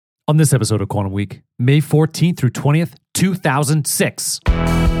On this episode of Quantum Week, May 14th through 20th, 2006. Quantum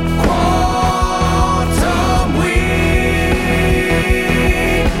Week.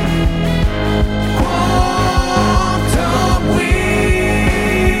 Quantum Week.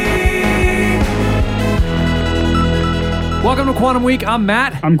 Welcome to Quantum Week. I'm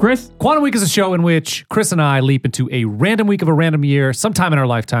Matt. I'm Chris. Quantum Week is a show in which Chris and I leap into a random week of a random year. Sometime in our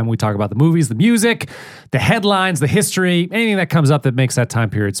lifetime, we talk about the movies, the music, the headlines, the history, anything that comes up that makes that time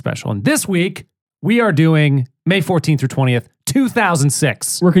period special. And this week, we are doing May 14th through 20th,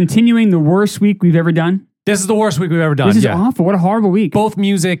 2006. We're continuing the worst week we've ever done. This is the worst week we've ever done. This is awful. What a horrible week. Both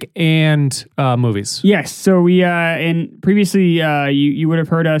music and movies. Yes. So we and previously you would have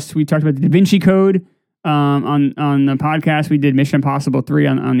heard us. We talked about the Da Vinci Code on the podcast. We did Mission Impossible 3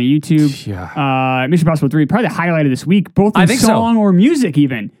 on the YouTube. Yeah. Mission Impossible 3 probably the highlight of this week, both in I think song or music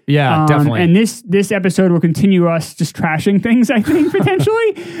even. Yeah, definitely. And this episode will continue us just trashing things, I think,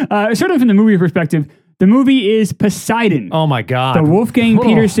 potentially. Sort of from the movie perspective. The movie is Poseidon. Oh my God. The Wolfgang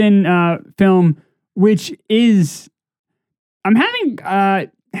Petersen film, which is, I'm having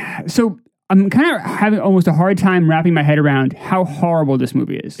almost a hard time wrapping my head around how horrible this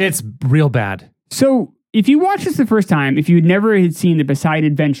movie is. It's real bad. So if you watch this the first time, if you never had seen The Poseidon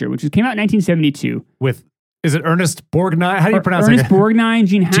Adventure, which came out in 1972. Is it Ernest Borgnine? How do you pronounce Ernest it? Borgnine,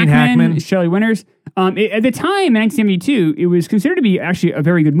 Gene Hackman, Shelley Winters. At the time, in 1972, it was considered to be actually a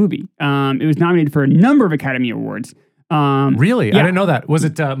very good movie. It was nominated for a number of Academy Awards. Really? Yeah. I didn't know that. Was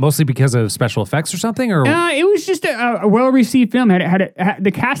it mostly because of special effects or something? Or it was just a well-received film.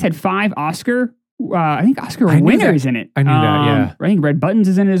 The cast had 5 Oscar winners in it. I knew that, yeah. I think Red Buttons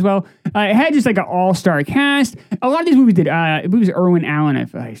is in it as well. It had just like an all-star cast. A lot of these movies did. I believe it was Irwin Allen.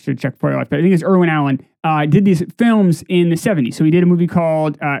 I should check before I left, but I think it's Irwin Allen. Did these films in the 70s. So he did a movie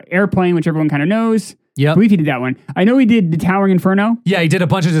called Airplane, which everyone kind of knows. Yep. I believe he did that one. I know he did The Towering Inferno. Yeah, he did a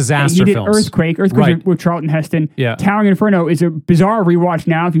bunch of disaster He did films. Earthquake Right. with Charlton Heston. Yeah. Towering Inferno is a bizarre rewatch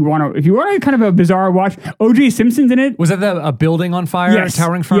now. If you want kind of a bizarre watch, O.J. Simpson's in it. Was that a building on fire? Yes.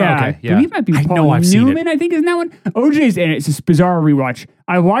 Towering Inferno? Yeah. Okay. Yeah. I believe it might be Paul Newman, I think, is in that one. OJ's in it. It's this bizarre rewatch.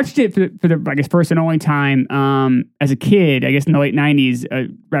 I watched it for the I guess, first and only time as a kid, I guess in the late 90s,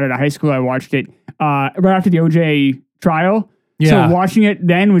 right out of high school, I watched it right after the OJ trial. Yeah. So watching it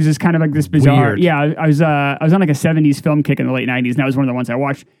then was just kind of like this bizarre. Weird. Yeah, I was on like a 70s film kick in the late 90s, and that was one of the ones I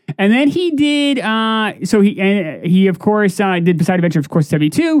watched. And then he did, he of course did Poseidon Adventure, of course,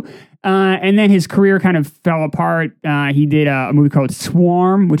 72. And then his career kind of fell apart. He did a movie called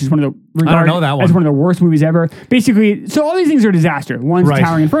Swarm, which is one of the I don't know that one. as one of the worst movies ever. Basically, so all these things are a disaster. One's Right.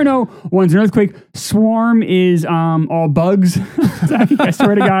 Towering Inferno, one's an earthquake. Swarm is all bugs. I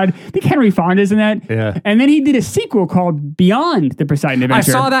swear to God, I think Henry Fonda's in that. Yeah. And then he did a sequel called Beyond the Poseidon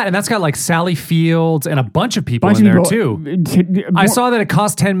Adventure. I saw that, and that's got like Sally Fields and a bunch of people in there too. I saw that it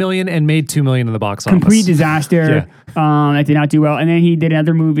cost $10 million and made $2 million in the box office. Complete disaster. That did not do well. And then he did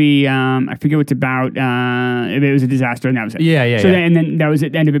another movie. I forget what it's about. It was a disaster, and that was it. Yeah. Then that was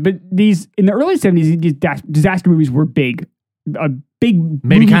the end of it. But these in the early 70s, these disaster movies were big. A big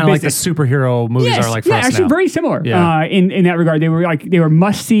Maybe kind of like business. the superhero movies are like for us actually now. very similar. Yeah. In that regard, they were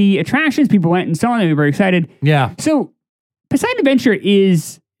must see attractions. People went and saw them. They were very excited. Yeah. So Poseidon Adventure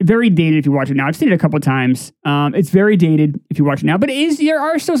is very dated if you watch it now. I've seen it a couple of times. It's very dated if you watch it now, but there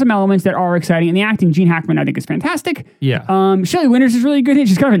are still some elements that are exciting. And the acting, Gene Hackman, I think is fantastic. Yeah. Shelley Winters is really good in it.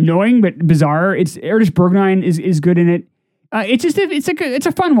 She's kind of annoying but bizarre. Ernest Borgnine is good in it. It's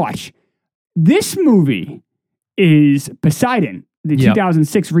a fun watch. This movie is Poseidon, the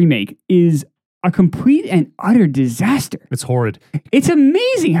 2006 remake, is a complete and utter disaster. It's horrid. It's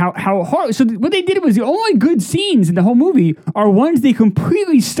amazing how hard. So what they did was the only good scenes in the whole movie are ones they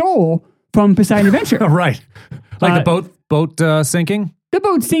completely stole from Poseidon Adventure. Right. Like the boat sinking? The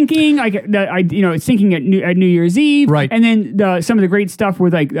boat sinking, it's sinking at New Year's Eve, Right? And then some of the great stuff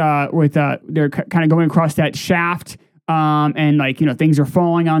with they're kind of going across that shaft, and things are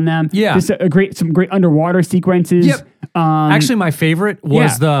falling on them. Yeah, some great underwater sequences. Yep. Actually, my favorite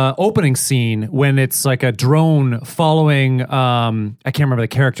was the opening scene when it's like a drone following. I can't remember the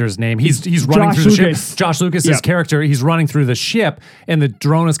character's name. He's running through the ship. Josh Lucas's character. He's running through the ship, and the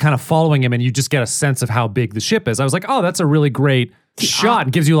drone is kind of following him, and you just get a sense of how big the ship is. I was like, oh, that's a really great shot.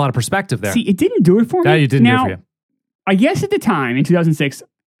 It gives you a lot of perspective there. See, it didn't do it for me. It didn't do it for you. I guess at the time in 2006,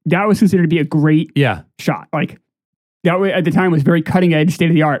 that was considered to be a great shot. Like that at the time was very cutting edge, state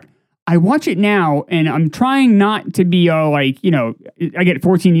of the art. I watch it now, and I'm trying not to be I get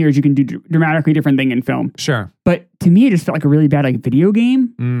 14 years, you can do dramatically different thing in film. Sure. But to me, it just felt like a really bad video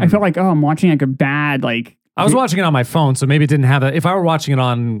game. I felt like, I'm watching a bad I was watching it on my phone, so maybe it didn't have that. If I were watching it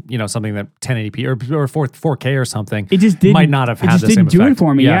on, something that 1080p or 4K or something, it just didn't, might not have had the same effect. It just didn't do it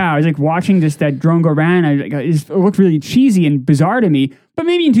for me. Yeah, I was like watching just that drone go around. It looked really cheesy and bizarre to me. But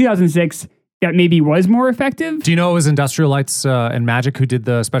maybe in 2006, that maybe was more effective. Do you know it was Industrial Lights and Magic who did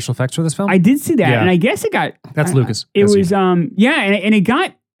the special effects for this film? I did see that, and I guess it got... That's Lucas. It was, and it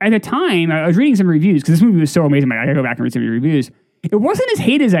got, at the time, I was reading some reviews, because this movie was so amazing, I gotta go back and read some of the reviews. It wasn't as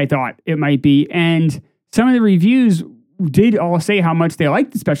hated as I thought it might be, and some of the reviews did all say how much they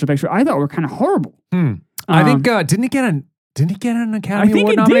liked the special effects, but I thought were kind of horrible. I think, didn't he get an Academy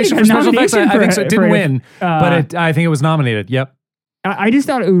Award nomination for special effects? I think so. It didn't win, but I think it was nominated. Yep. I just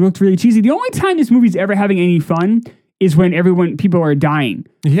thought it looked really cheesy. The only time this movie's ever having any fun is when people are dying.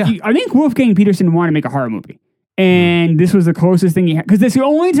 Yeah. I think Wolfgang Peterson wanted to make a horror movie. And this was the closest thing he had. Because that's the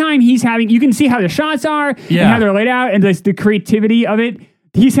only time he's having... You can see how the shots are and how they're laid out and the creativity of it.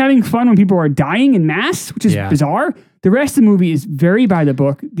 He's having fun when people are dying in mass, which is bizarre. The rest of the movie is very by the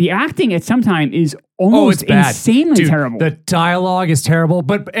book. The acting at some time is almost insanely terrible. The dialogue is terrible,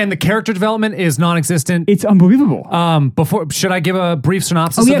 and the character development is non-existent. It's unbelievable. Should I give a brief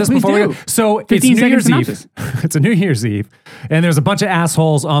synopsis of this before we go? So it's New Year's Eve. It's a New Year's Eve, and there's a bunch of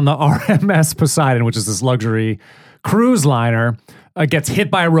assholes on the RMS Poseidon, which is this luxury cruise liner. Gets hit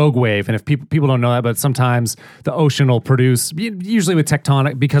by a rogue wave, and if people don't know that, but sometimes the ocean will produce, usually with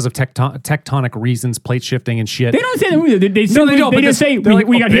because of tectonic reasons, plate shifting and shit. They don't say that. They don't. They just say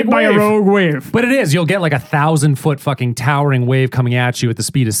we got hit by a rogue wave. But it is. You'll get like 1,000-foot fucking towering wave coming at you at the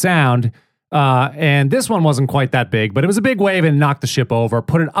speed of sound. And this one wasn't quite that big, but it was a big wave and knocked the ship over,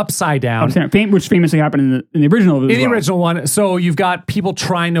 put it upside down. Which famously happened in the original. In the original one. So you've got people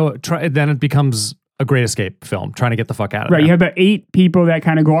trying to then it becomes a Great Escape film, trying to get the fuck out of there. Right, you have about 8 people that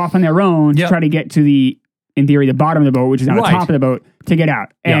kind of go off on their own to try to get to in theory, the bottom of the boat, which is on the top of the boat, to get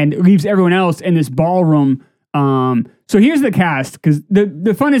out. And leaves everyone else in this ballroom. So here's the cast, because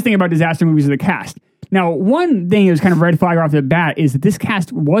the funnest thing about disaster movies is the cast. Now, one thing that was kind of red flag off the bat is that this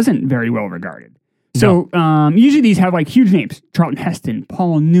cast wasn't very well regarded. So usually these have like huge names. Charlton Heston,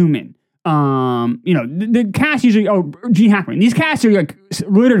 Paul Newman. The cast usually, Gene Hackman. These casts are like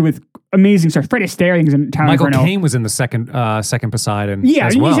littered with amazing stars. Fred Astaire, I think, is in Tyler Michael Caine was in the second Poseidon. Yeah,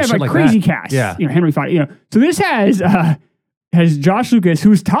 as well. These have like crazy cast. Yeah, Henry Fonda. So this has Josh Lucas,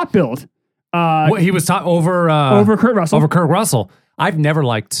 who's top billed. He was top over Kurt Russell. Over Kurt Russell. I've never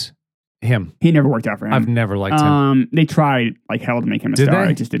liked him. He never worked out for him. I've never liked him. They tried like hell to make him a star.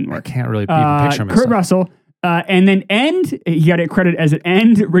 It just didn't work. I can't really picture him. Kurt Russell. And then he got it credited as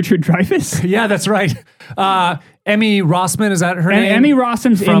an Richard Dreyfuss. Yeah, that's right. Emmy Rossman, is that her name? Emmy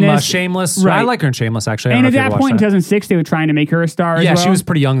Rossman's from in this. Shameless. Right. I like her in Shameless, actually. And at that point in 2006, they were trying to make her a star as well. Yeah, she was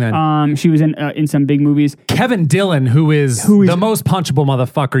pretty young then. She was in some big movies. Kevin Dillon, who is the most punchable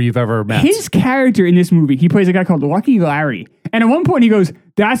motherfucker you've ever met. His character in this movie, he plays a guy called Lucky Larry. And at one point he goes,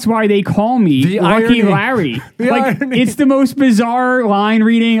 "That's why they call me Lucky Larry." Irony. It's the most bizarre line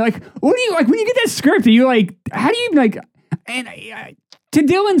reading. Like, what do you like when you get that script? Are you like, how do you like? And to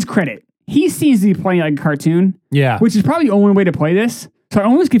Dillon's credit, he seems to be playing like a cartoon. Yeah, which is probably the only way to play this. So I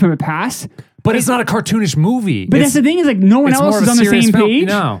almost give him a pass. But it's not a cartoonish movie. But that's the thing is like no one else is on the same page.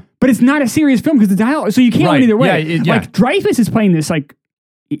 No, but it's not a serious film because the dialogue. So you can't win either way. Yeah, like Dreyfuss is playing this like.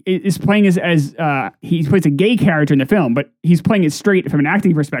 Is playing as he plays a gay character in the film, but he's playing it straight from an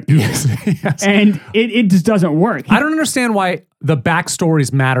acting perspective. Yes. And it just doesn't work. I don't understand why the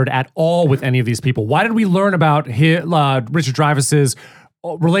backstories mattered at all with any of these people. Why did we learn about Richard Dreyfuss's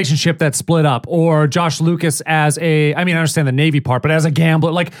relationship that split up, or Josh Lucas as I understand the Navy part, but as a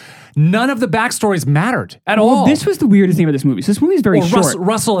gambler, like none of the backstories mattered at all. This was the weirdest thing about this movie. So this movie is very short.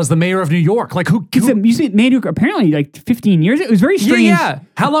 Russell as the mayor of New York, like who you see, New York apparently like 15 years. It was very strange. Yeah.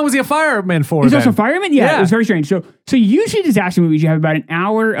 How long was he a fireman for? He's also a fireman. Yeah, it was very strange. So usually disaster movies, you have about an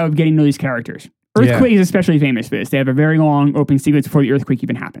hour of getting to know these characters. Earthquake is especially famous for this. They have a very long opening sequence before the earthquake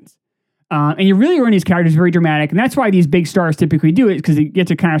even happens. And you really learn these characters very dramatic, and that's why these big stars typically do it, because you get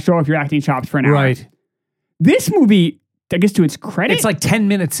to kind of show off your acting chops for an hour. Right. This movie, I guess to its credit, it's like 10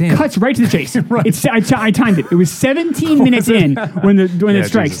 minutes in. Cuts right to the chase. Right. I timed it. It was 17 minutes in when it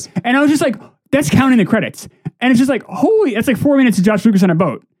strikes. Jesus. And I was just like, that's counting the credits. And it's just like, holy, that's like 4 minutes of Josh Lucas on a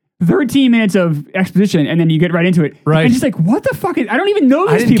boat. 13 minutes of exposition, and then you get right into it. Right. And just like, what the fuck? I don't even know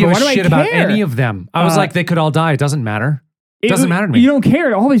these people. Why do I care? I didn't give a shit about any of them. I was like, they could all die. It doesn't matter. It doesn't matter to me. You don't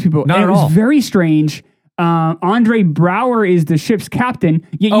care. All these people. Not at all. It was very strange. Andre Braugher is the ship's captain.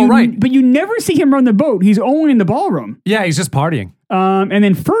 Right. But you never see him run the boat. He's only in the ballroom. Yeah, he's just partying. And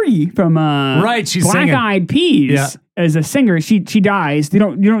then Fergie from she's Black singing. Eyed Peas as a singer. She dies. You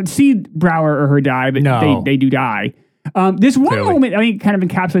don't see Braugher or her die, but they do die. This one moment I think kind of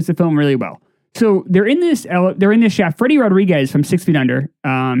encapsulates the film really well. So they're in this shaft. Freddie Rodriguez from 6 Feet Under.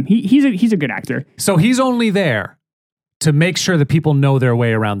 He's a good actor. So he's only there to make sure that people know their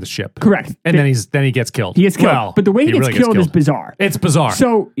way around the ship. Correct. And then he gets killed. He gets killed. Well, but the way he gets really killed is bizarre. It's bizarre.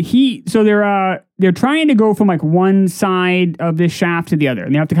 So they're trying to go from like one side of this shaft to the other,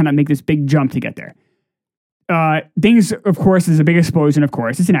 and they have to kind of make this big jump to get there. Things, of course, there's a big explosion, of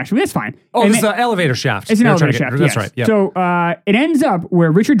course. It's an action, that's fine. Oh, it's the elevator shaft. It's an elevator shaft, That's yes. right, yeah. So it ends up where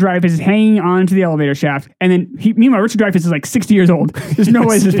Richard Dreyfuss is hanging onto the elevator shaft, and then meanwhile, Richard Dreyfuss is like 60 years old. There's no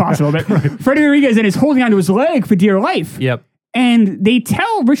way this is possible. But Freddie Rodriguez then is holding onto his leg for dear life. Yep. And they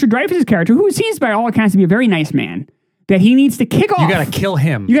tell Richard Dreyfuss' character, who seems by all accounts to be a very nice man, that he needs to kick off. You got to kill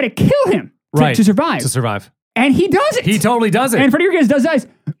him. You got to kill him to survive. To survive. And he does it. He totally does it. And Freddie Rodriguez does that.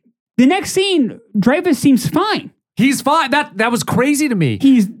 The next scene, Dreyfuss seems fine. He's fine. That was crazy to me.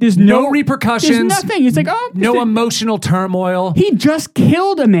 There's no repercussions. There's nothing. It's like, no emotional turmoil. He just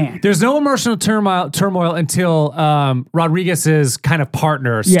killed a man. There's no emotional turmoil until Rodriguez's kind of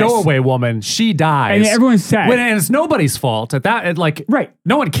partner, stowaway woman, she dies. And everyone's sad. And it's nobody's fault at that. Right.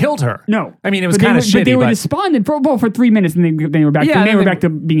 No one killed her. No. I mean, it was kind of shitty. But they were despondent for 3 minutes, and they were back. Yeah, they were back to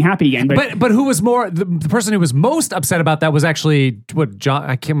being happy again. But who was more the person who was most upset about that was actually I'm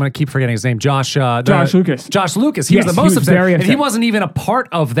gonna keep forgetting his name. Josh Lucas. Josh Lucas. He was the most upset. And he wasn't even a part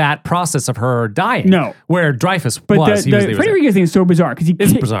of that process of her dying. No. Where Dreyfuss but was. The Freddie Rodriguez thing is so bizarre because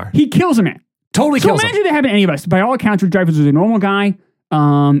it's bizarre. He kills a man. Totally kills him. So imagine that happened to any of us. By all accounts, Dreyfuss was a normal guy,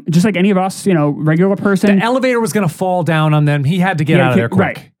 just like any of us, regular person. The elevator was going to fall down on them. He had to get out of there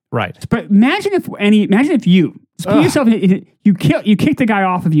quick. Right. But imagine if you put yourself you kicked the guy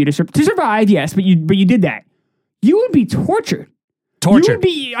off of you to survive, yes, but you did that. You would be tortured. You would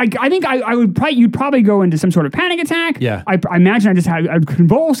be. I think I would probably. You'd probably go into some sort of panic attack. Yeah. I imagine I'd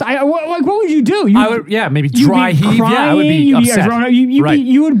convulse. What would you do? I would. Yeah. Maybe dry heave. Crying, I would be upset.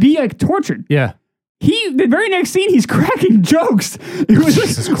 You would be like tortured. Yeah. The very next scene, he's cracking jokes. It was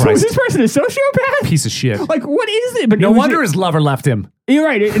Jesus like, Christ. so was this person a sociopath? Piece of shit. Like, what is it? But no wonder his lover left him. You're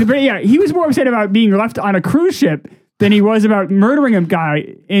right. But yeah, he was more upset about being left on a cruise ship than he was about murdering a guy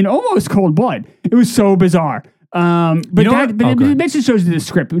in almost cold blood. It was so bizarre. That just shows you the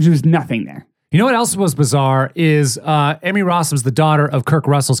script, which was nothing there. You know what else was bizarre is Emmy Rossum's the daughter of Kirk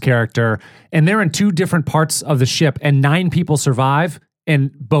Russell's character, and they're in 2 different parts of the ship, and 9 people survive, and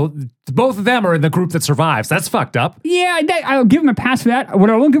both of them are in the group that survives. That's fucked up. Yeah, I'll give him a pass for that. What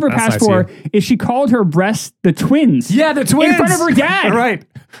I won't give her a pass for is she called her breasts the twins. Yeah, the twins in front of her dad. Right.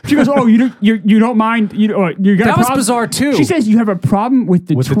 She goes, "Oh, you don't mind? You got that a problem?" was bizarre too. She says, "You have a problem with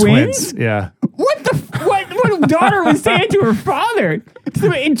the twins?" Yeah. What daughter would say it to her father?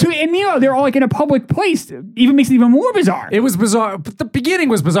 And meanwhile, they're all like in a public place. Even makes it even more bizarre. It was bizarre. But the beginning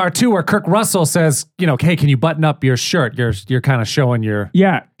was bizarre too, where Kirk Russell says, "Hey, can you button up your shirt? You're kind of showing your."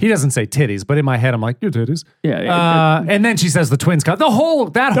 Yeah. He doesn't say titties, but in my head, I'm like, your titties. Yeah. And then she says the twins come. The whole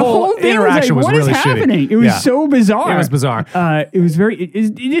thing interaction was really shitty. What is happening? It was so bizarre. It was bizarre. It was very.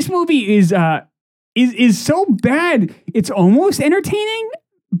 This movie is so bad. It's almost entertaining,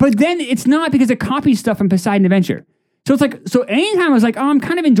 but then it's not because it copies stuff from Poseidon Adventure. So it's like, anytime I was like, I'm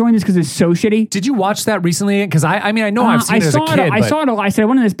kind of enjoying this because it's so shitty. Did you watch that recently? Because I know I've seen it as a kid. I saw it a lot. I said I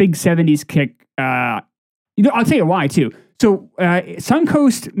wanted this big 70s kick. I'll tell you why too. So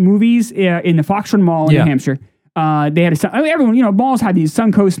Suncoast Movies in the Foxford Mall in New Hampshire. They had everyone, malls had these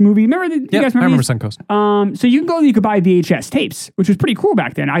Suncoast movies. Remember you guys remember I remember these? Suncoast. So you could buy VHS tapes, which was pretty cool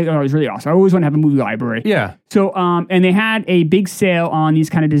back then. I thought it was really awesome. I always wanted to have a movie library. Yeah. So, and they had a big sale on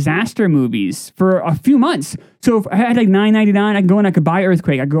these kind of disaster movies for a few months. So if I had like $9.99, I could go in, I could buy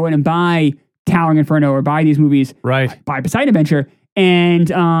Earthquake. I could go in and buy Towering Inferno or buy these movies. Right. Buy Poseidon Adventure.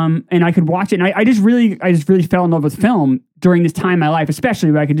 And I could watch it. And I just really fell in love with film during this time in my life,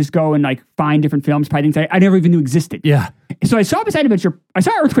 especially where I could just go and like find different films, probably things I never even knew existed. Yeah. So I saw Poseidon Adventure. I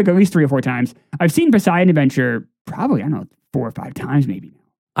saw Earthquake at least 3 or 4 times. I've seen Poseidon Adventure probably, 4 or 5 times maybe.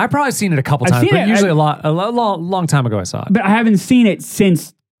 I've probably seen it a couple times, but usually a long time ago I saw it. But I haven't seen it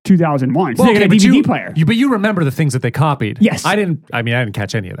since 2001. So well, they got a DVD player. But you remember the things that they copied. Yes. I didn't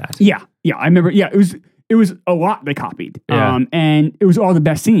catch any of that. Yeah. I remember. Yeah, it was a lot they copied. Yeah. And it was all the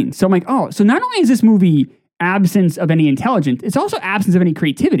best scenes. So I'm like, so not only is this movie absence of any intelligence, it's also absence of any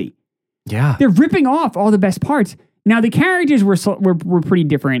creativity. Yeah. They're ripping off all the best parts. Now the characters were pretty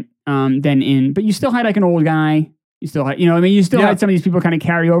different but you still had like an old guy. You still had, you still had some of these people kind of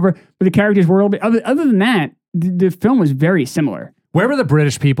carry over, but the characters were a little bit, other than that, the film was very similar. Where were the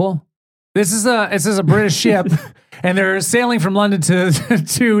British people? This is a British ship, and they're sailing from London to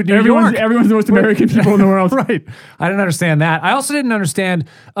New York. Everyone's the most American people in the world. Right. I didn't understand that. I also didn't understand.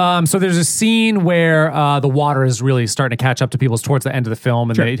 So there's a scene where the water is really starting to catch up to people towards the end of the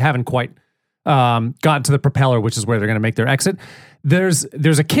film, and they haven't quite got to the propeller, which is where they're going to make their exit. There's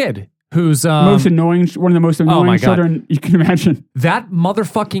a kid who's one of the most annoying children you can imagine. That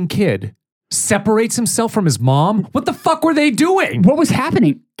motherfucking kid separates himself from his mom. What the fuck were they doing? What was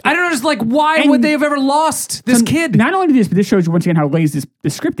happening? I don't know. Just like, why would they have ever lost this kid? Not only this, but this shows you once again how lazy the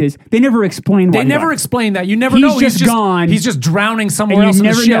script is. They never explain why. They never explain that. You never know. He's just gone. He's just drowning somewhere else in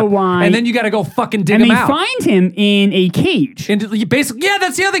the ship. You never know why. And then you got to go fucking dig him out. And they find him in a cage. And basically, yeah,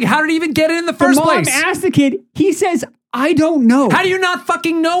 that's the other thing. How did he even get it in the first place? The mom asked the kid. He says, I don't know. How do you not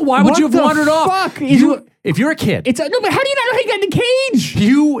fucking know? Why would you have wandered off? If you're a kid. No, but how do you not know how you got in the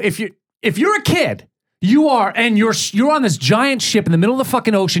cage? If you're a kid, you're on this giant ship in the middle of the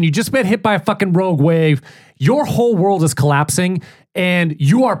fucking ocean. You just been hit by a fucking rogue wave. Your whole world is collapsing, and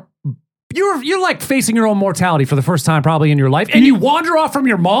you're like facing your own mortality for the first time probably in your life, and you wander off from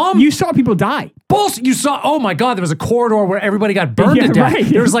your mom. You saw people die. Bullshit! You saw. Oh my god! There was a corridor where everybody got burned to death. Right.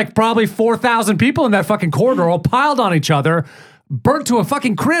 There was like probably 4,000 people in that fucking corridor, all piled on each other, burnt to a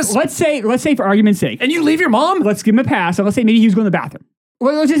fucking crisp. Let's say for argument's sake, and you leave your mom. Let's give him a pass. So let's say maybe he was going to the bathroom.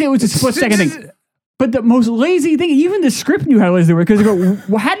 Well, let's just say it was a split second thing. But the most lazy thing, even the script knew how lazy they were, because they go,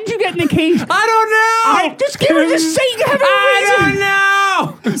 well, how did you get in the cage? I don't know! Just give it a say. Have a reason. I don't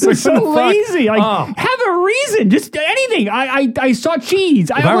know! It's so lazy. Like, have a reason. Just anything. I saw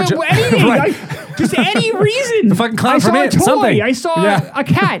cheese. Anything. Right. Just any reason. The fucking clown I saw from a it. toy. Something. I saw a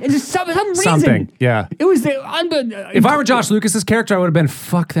cat. It's just some reason. Something. Yeah. It was if I were Josh Lucas's character, I would have been,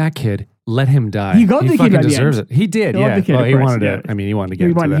 fuck that kid. Let him die. He got the kid fucking deserves it. He did, yeah. Well, he wanted to. I mean, he wanted to get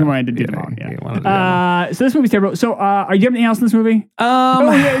into that. He wanted to do it all, yeah. So this movie's terrible. So are you anything else in this movie?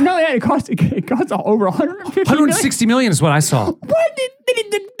 It costs over 160 million is what I saw. What?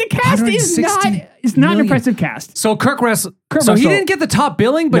 The cast is not an impressive cast. So Kurt Russell, he didn't get the top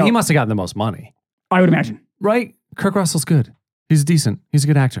billing, but he must have gotten the most money. I would imagine. Right? Kurt Russell's good. He's decent. He's a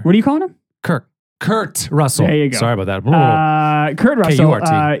good actor. What are you calling him? Kurt Russell. There you go. Sorry about that. Kurt Russell,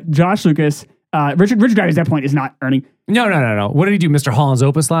 Josh Lucas, Richard Dreyfuss at that point is not earning. No. What did he do? Mr. Holland's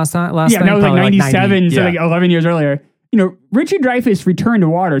Opus last night? Yeah, that was like 97, so like 11 years earlier. You know, Richard Dreyfuss returned to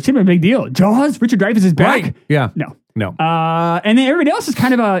water. It's a big deal. Jaws, Richard Dreyfuss is back. Right. Yeah. No. And then everybody else is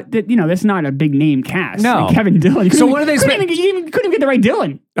kind of that's not a big name cast. No. Like Kevin Dillon. So what are they? Couldn't even get the right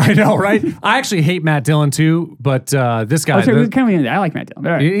Dillon. I know, right? I actually hate Matt Dillon too, but this guy. I like Matt Dillon.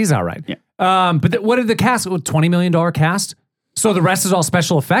 Right. He's all right. Yeah. But what did the cast? $20 million cast. So the rest is all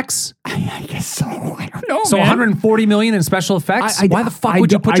special effects. I guess so. I don't know. So man. $140 million in special effects. Why the fuck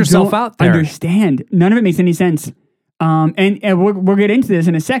would you put yourself out there? I understand. None of it makes any sense. And we'll get into this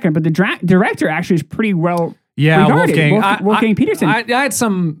in a second. But the director actually is pretty well. Yeah, regarded. Wolfgang Peterson. I had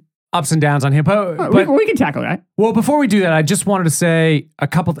some ups and downs on him, but we can tackle that. Well, before we do that, I just wanted to say a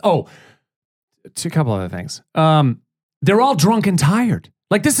couple other things. They're all drunk and tired.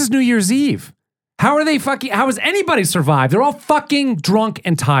 Like, this is New Year's Eve. How has anybody survived? They're all fucking drunk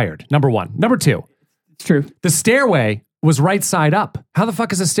and tired. Number one. Number two. It's true. The stairway was right side up. How the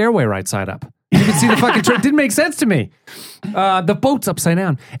fuck is a stairway right side up? You can see the fucking it didn't make sense to me. The boat's upside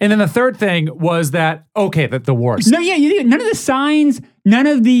down. And then the third thing was that, the worst. No, yeah, none of the signs, none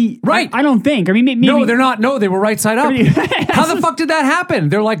of the... Right. I don't think. I mean, maybe... No, they're not. No, they were right side up. How the fuck did that happen?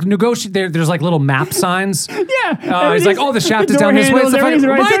 They're like there's like little map signs. Yeah. He's like, the shaft is down this way.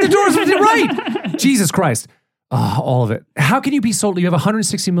 Right, the doors are right. Jesus Christ. All of it. How can you be so... You have a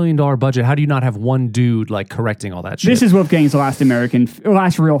 $160 million budget. How do you not have one dude like correcting all that shit? This is Wolfgang's last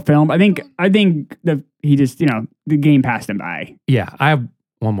real film. I think he just, the game passed him by. Yeah, I have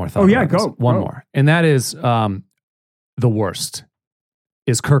one more thought. Oh yeah, go. One more. And that is the worst.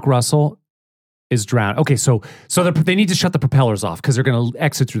 Is Kurt Russell is drowned. Okay, so they need to shut the propellers off because they're going to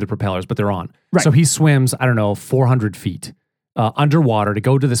exit through the propellers, but they're on. Right. So he swims, 400 feet underwater to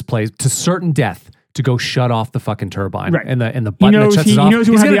go to this place to certain death to go shut off the fucking turbine. Right. And the button that shuts it off. He's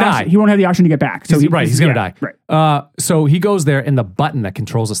going to die. He won't have the option to get back. So he's going to die. Right. So he goes there and the button that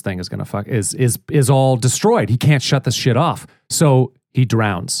controls this thing is all destroyed. He can't shut this shit off. So he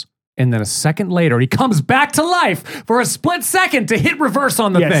drowns. And then a second later, he comes back to life for a split second to hit reverse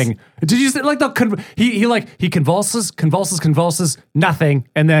on the thing. Did you see, like he convulses, nothing,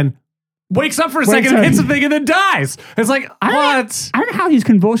 and then wakes up for a second and hits the thing and then dies. It's like, what? I don't know how these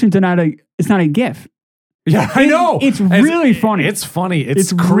convulsions are it's not a GIF. Yeah, I know. It's really funny. It's funny.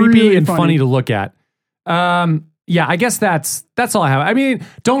 It's creepy really and funny to look at. Yeah, I guess that's all I have. I mean,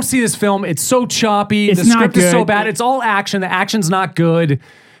 don't see this film. It's so choppy. The script is so bad. It's all action. The action's not good.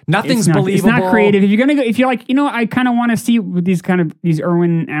 Nothing's believable. It's not creative. If you're gonna go, if you're like, I kind of want to see what these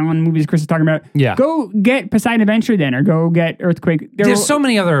Irwin Allen movies Chris is talking about. Yeah. Go get Poseidon Adventure then, or go get Earthquake. There's so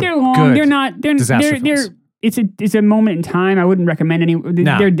many other. They're long. Good they're not. They're disaster films. It's a moment in time. I wouldn't recommend any.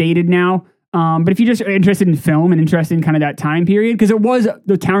 They're dated now. But if you're just interested in film and interested in kind of that time period, because it was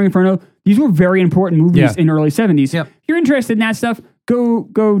the Towering Inferno, these were very important movies in the early 70s. Yep. If you're interested in that stuff,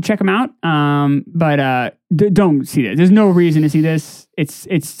 go check them out. But don't see this. There's no reason to see this.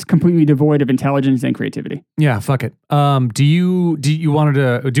 It's completely devoid of intelligence and creativity. Yeah, fuck it. Do you want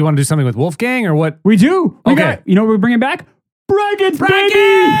to do something with Wolfgang or what? We do. We Okay. got, you know what we're bringing back? Brackets,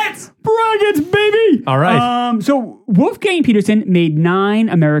 baby! Brackets, baby! All right. So Wolfgang Peterson made 9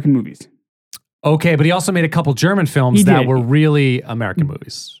 American movies. Okay, but he also made a couple German films He that did. were really American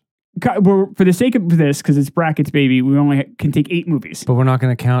movies. For the sake of this, because it's brackets, baby, we only can take 8 movies. But we're not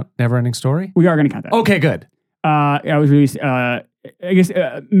going to count Neverending Story? We are going to count that. Okay, good. I was released, I guess,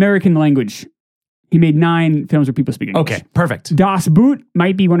 American language. He made 9 films where people speak English. Okay, perfect. Das Boot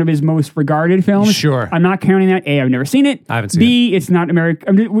might be one of his most regarded films. Sure. I'm not counting that. A, I've never seen it. I haven't seen B, it's not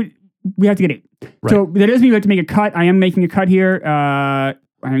American. We have to get 8. Right. So that doesn't mean we have to make a cut. I am making a cut here.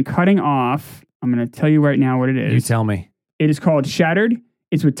 I'm cutting off. I'm going to tell you right now what it is. You tell me. It is called Shattered.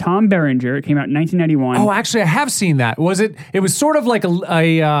 It's with Tom Berenger. It came out in 1991. Oh, actually, I have seen that. Was it? It was sort of like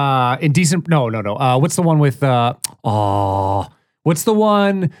a indecent. No. What's the one with? What's the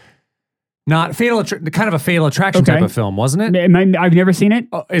one? Not Fatal. Kind of a Fatal Attraction type of film, wasn't it? I've never seen it.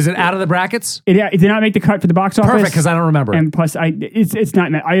 Oh, is it out of the brackets? It did not make the cut for the box office. Perfect, because I don't remember. And plus, it's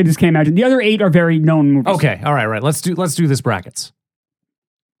not. I just can't imagine. The other 8 are very known movies. Okay, all right. Let's do this brackets.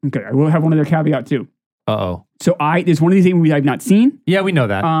 Okay, I will have one other caveat too. Uh-oh. So there's one of these 8 movies I've not seen. Yeah, we know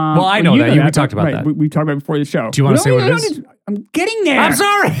that. Well, I know you that. We but- talked about right, that. We talked about it before the show. Do you want to say what it is? I'm getting there. I'm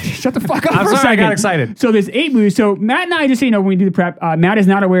sorry. Shut the fuck up I'm for a sorry, I second. got excited. So there's 8 movies. So Matt and I, just so you know, when we do the prep, Matt is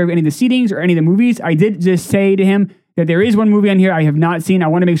not aware of any of the seatings or any of the movies. I did just say to him that there is one movie on here I have not seen. I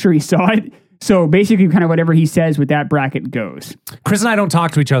want to make sure he saw it. So basically, kind of whatever he says with that bracket goes. Chris and I don't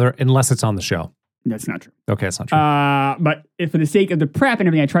talk to each other unless it's on the show. That's not true. Okay, that's not true. But for the sake of the prep and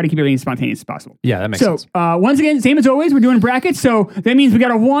everything, I try to keep everything as spontaneous as possible. Yeah, that makes So sense. once again, same as always, we're doing brackets. So that means we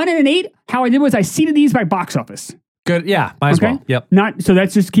got a 1 and an 8. How I did was I seeded these by box office. Good. Yeah, might as well. Yep. So that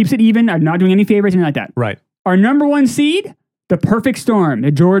just keeps it even. I'm not doing any favorites, anything like that. Right. Our number 1 seed, The Perfect Storm,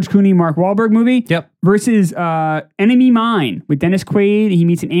 the George Clooney, Mark Wahlberg movie. Yep. Versus Enemy Mine with Dennis Quaid. He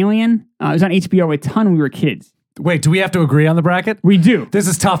meets an alien. It was on HBO a ton when we were kids. Wait, do we have to agree on the bracket? We do. This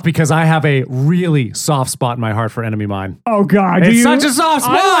is tough because I have a really soft spot in my heart for Enemy Mine. Oh God, It's such a soft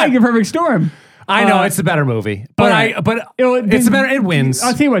spot. I like The Perfect Storm. I know it's the better movie, but right. it's the better. It wins.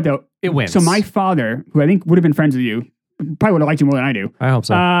 I'll tell you what though. It wins. So my father, who I think would have been friends with you, probably would have liked you more than I do. I hope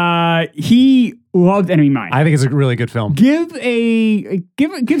so. He loved Enemy Mine. I think it's a really good film. Give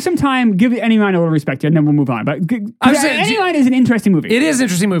some time. Give Enemy Mine a little respect, and then we'll move on. But Enemy Mine is an interesting movie. It is an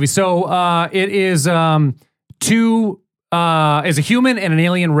interesting movie. So it is is a human and an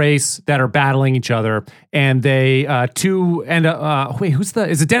alien race that are battling each other, and they wait,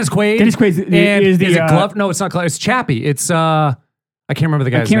 is it Dennis Quaid? Dennis Quaid is it Glove? No, it's not Glove. It's Chappie. It's I can't remember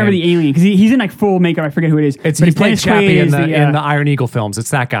the guy's name. I can't remember the alien because he's in like full makeup. I forget who it is. He played Chappie in the Iron Eagle films. It's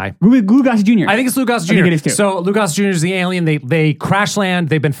that guy. Lou Gossett Jr. I think it's Lou Gossett Jr. I think it is too. So Lou Gossett Jr. is the alien. They crash land.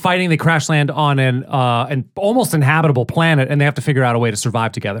 They've been fighting. They crash land on an almost inhabitable planet, and they have to figure out a way to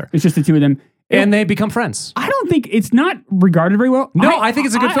survive together. It's just the two of them. And they become friends. I don't think it's not regarded very well. No, I think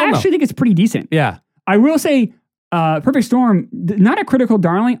it's a good film. I actually think it's pretty decent. Yeah. I will say, Perfect Storm, not a critical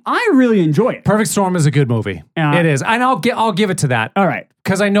darling. I really enjoy it. Perfect Storm is a good movie. It is, and I'll give it to that. All right,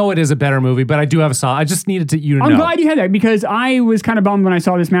 because I know it is a better movie, but I do have a solid. I just needed you to know. I'm glad you had that because I was kind of bummed when I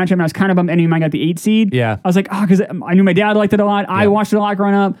saw this matchup, and I was kind of bummed Enemy Mine got the 8 seed. Yeah, I was like, because I knew my dad liked it a lot. I watched it a lot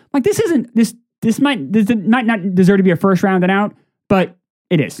growing up. Like this might not deserve to be a first round and out, but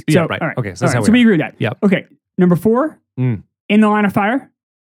it is. So, yeah, right. All right. Okay, so that's how so we agree with that. Yep. Okay, number 4, In the Line of Fire.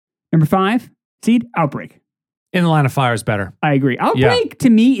 Number 5, seed, Outbreak. In the Line of Fire is better. I agree. Outbreak to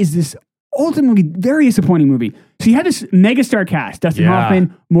me is this ultimately very disappointing movie. So you had this megastar cast: Dustin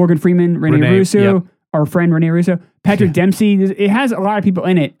Hoffman, Morgan Freeman, Rene Russo, our friend Rene Russo, Patrick Dempsey. It has a lot of people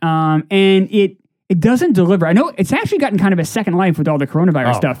in it, and it doesn't deliver. I know it's actually gotten kind of a second life with all the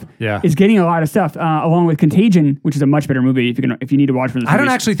coronavirus stuff. Yeah, it's getting a lot of stuff along with Contagion, which is a much better movie if you need to watch for this. I don't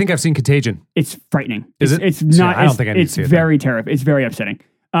actually think I've seen Contagion. It's frightening. Is it? It's not. I don't think I need to see it. It's very terrible. It's very upsetting,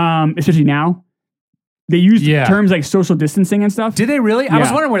 especially now. They used terms like social distancing and stuff. Did they really? I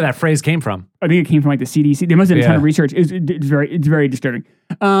was wondering where that phrase came from. I think it came from like the CDC. They must have done a ton of research. It's very disturbing.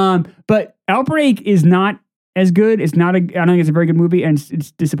 But Outbreak is not as good. It's not I don't think it's a very good movie, and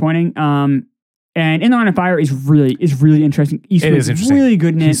it's disappointing. And In the Line of Fire is really interesting. Eastwood is interesting. Really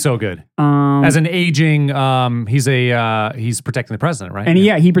good in it. He's so good. As an aging, he's protecting the president, right? And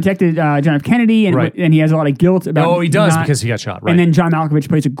he protected John F. Kennedy, and he has a lot of guilt about. Oh, he does because he got shot, right? And then John Malkovich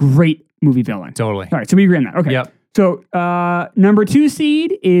plays a great movie villain. Totally. All right, so we agree on that. Okay. Yep. So number 2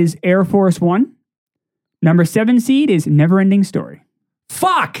 seed is Air Force One. Number 7 seed is Neverending Story.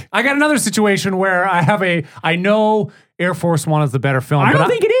 Fuck! I got another situation where I know Air Force One is the better film. I don't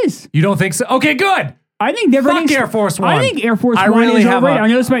think it is. You don't think so? Okay, good. I think Neverending Fuck Air Force One. I think Air Force One really is have overrated. I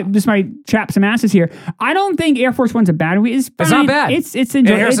know this might chap some asses here. I don't think Air Force One's a bad movie. It's fine. not bad. It's And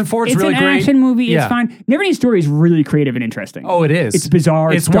Harrison Ford's really It's an great. action movie. Yeah. It's fine. Neverending Story is really creative and interesting. Oh, it is. It's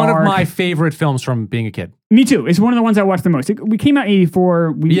bizarre. It's one of my favorite films from being a kid. Me too. It's one of the ones I watched the most. We came out in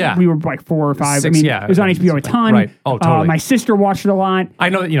 84. We were like 4 or 5. Six, I mean, yeah. it was on HBO a ton. Right. Oh, totally. My sister watched it a lot. I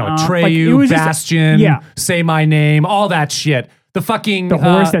know, like, it Atreyu, was just- Bastion, yeah. Say My Name, all that shit. The fucking... The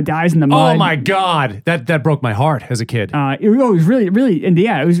horse that dies in the mud. Oh my God. That broke my heart as a kid. It was really, really, and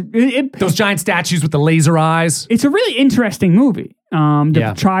yeah, it was... Those giant statues with the laser eyes. It's a really interesting movie.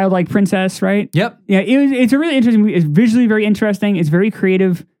 The childlike princess, right? Yep. Yeah, it's a really interesting movie. It's visually very interesting. It's very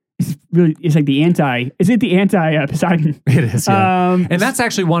creative. It's like the anti Poseidon. It is, yeah. And that's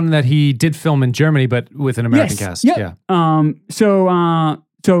actually one that he did film in Germany, but with an American cast. Yep. Yeah. So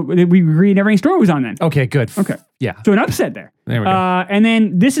we agreed Neverending Story was on then. Okay, good. Okay. Yeah. So an upset there. There we go. And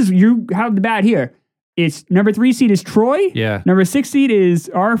then this is, you have the bad here. It's number 3 seed is Troy. Yeah. Number 6 seed is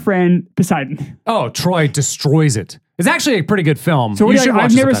our friend Poseidon. Oh, Troy destroys it. It's actually a pretty good film. So you should watch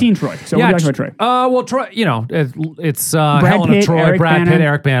I've it never sometime. seen Troy. So what do you like about Troy? Well, Troy, it's Helena Pitt, Troy, Eric Brad Bana. Pitt,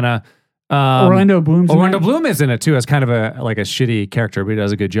 Eric Bana. Orlando Bloom's in Orlando that? Bloom is in it too, as kind of a shitty character, but he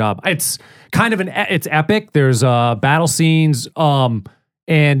does a good job. It's kind of it's epic. There's battle scenes,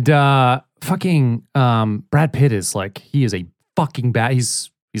 and fucking Brad Pitt is like, he is a fucking he's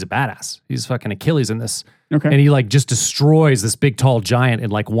a badass. He's fucking Achilles in this. Okay. And he like just destroys this big tall giant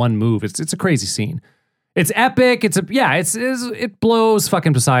in like one move. It's a crazy scene. It's epic. It blows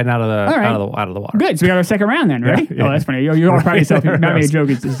fucking Poseidon out of the water. Good. So we got our second round then, right? Yeah. Oh, that's funny. You're all proud of yourself. You made a joke.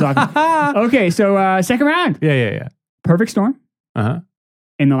 It's awesome. Okay, so second round. Yeah. Perfect Storm. Uh-huh.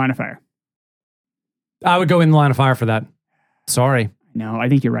 In the Line of Fire. I would go In the Line of Fire for that. Sorry. No, I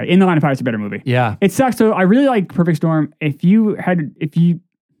think you're right. In the Line of Fire is a better movie. Yeah. It sucks. So I really like Perfect Storm. It's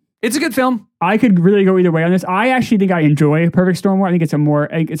a good film. I could really go either way on this. I actually think I enjoy Perfect Storm more. I think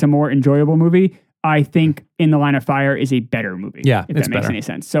it's a more enjoyable movie. I think In the Line of Fire is a better movie. Yeah, if it's that makes better. any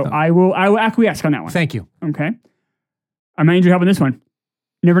sense. So I will acquiesce on that one. Thank you. Okay. I might need your help on this one.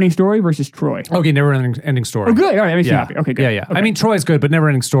 Neverending Story versus Troy. Okay, Never-Ending Story. Oh, good. All right, that makes me Yeah. happy. Okay, good. Yeah. Okay. I mean, Troy's good, but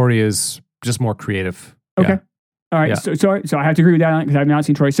Never-Ending Story is just more creative. Okay. Yeah. All right. Yeah. So I have to agree with that because I've not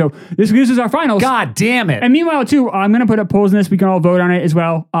seen Troy. So this is our finals. God damn it. And meanwhile, too, I'm going to put up polls in this. We can all vote on it as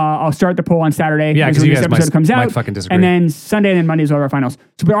well. I'll start the poll on Saturday. Yeah, 'cause when you this guys episode comes might out. fucking disagree. And then Sunday and then Monday is all our finals.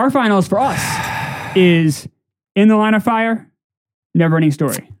 So but our finals for us is In the Line of Fire, Neverending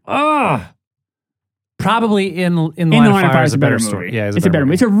Story. Probably In the In Line of Fire is a better story. movie. Yeah, it's a better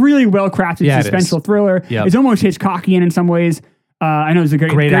movie. It's a really well-crafted Yeah, it is. suspenseful thriller. Yep. It's almost Hitchcockian in some ways. I know there's a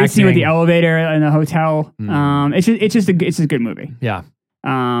great scene with the acting. elevator in the hotel. It's just a good movie. Yeah.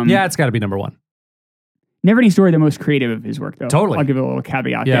 Yeah, it's got to be number one. Neverending Story, the most creative of his work, though. Totally. I'll give it a little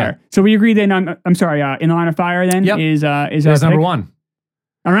caveat Yeah. there. So we agree then. I'm sorry. In the Line of Fire then Yep. is That's our number pick? one.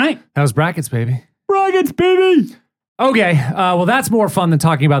 All right, That was brackets, baby. Rockets, baby. Okay. Well, that's more fun than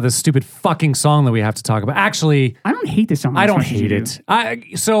talking about this stupid fucking song that we have to talk about. Actually, I don't hate this song. I as don't much as you hate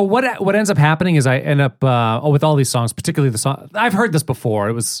do. it. So what ends up happening is I end up with all these songs, particularly the song. I've heard this before.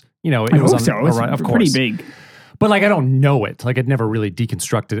 It was, it I was hope on, so. It's of course, pretty big. But like I don't know it. Like I'd never really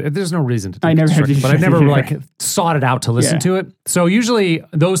deconstructed it. There's no reason to I never have deconstruct it, but I never deconstructed like it. sought it out to listen Yeah. to it. So usually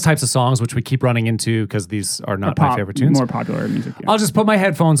those types of songs, which we keep running into because these are not my favorite tunes. More popular music. Yeah. I'll just put my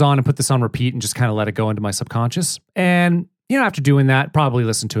headphones on and put this on repeat and just kind of let it go into my subconscious. And after doing that, probably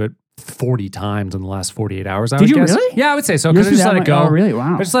listen to it 40 times in the last 48 hours. Did you really? Yeah, I would say so You because I listened just to let that it go. much? Oh, really?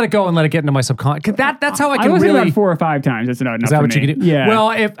 Wow. I just let it go and let it get into my subconscious. That's how I I can listened really. about 4 or 5 times. That's enough. Is that what for you me. can do? Yeah. Well,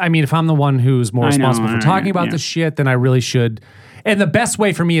 if I'm the one who's more I know, responsible for I talking know, about yeah. this shit, then I really should. And the best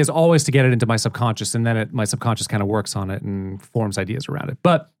way for me is always to get it into my subconscious, and then my subconscious kind of works on it and forms ideas around it.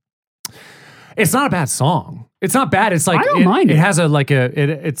 But it's not a bad song. It's not bad. It's like I don't mind it. It has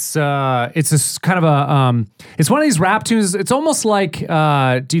it's this kind of a it's one of these rap tunes. It's almost like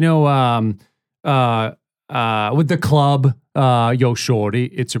do you know with the club yo shorty,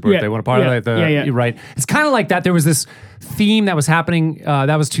 it's your birthday. Yeah, Want to party? yeah, Like yeah. You're right. It's kind of like that. There was this theme that was happening.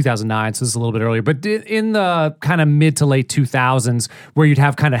 That was 2009, so this is a little bit earlier. But in the kind of mid to late 2000s, where you'd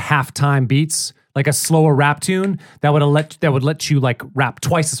have kind of halftime beats, like a slower rap tune that would let you like rap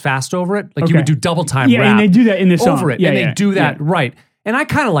twice as fast over it. Like you Okay. would do double time Yeah, rap. and they do that in the song. over it, Yeah, and yeah, they do that yeah. right. And I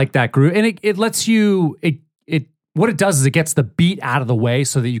kind of like that groove, and it lets you what it does is it gets the beat out of the way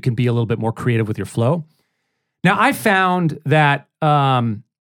so that you can be a little bit more creative with your flow. Now I found that so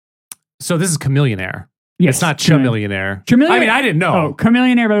this is Chameleonaire. Yes, It's not Chamillionaire. Chamillionaire. I mean, I didn't know. Oh,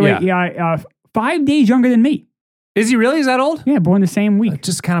 Chamillionaire, by the way. Yeah, 5 days younger than me. Is he really? Is that old? Yeah, born the same week.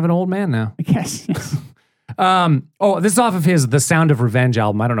 Just kind of an old man now. I guess. Yes. This is off of his The Sound of Revenge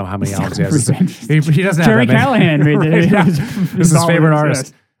album. I don't know how many albums he has. He doesn't Jerry have that Callahan right there. Yeah. This is his favorite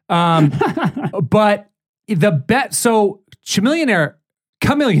artist. But so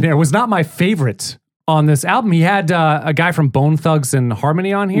Chamillionaire was not my favorite on this album. He had a guy from Bone Thugs and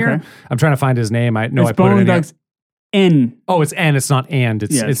Harmony on here. Okay. I'm trying to find his name. I know I put Bone it in Thugs N. Oh, it's N. It's not and.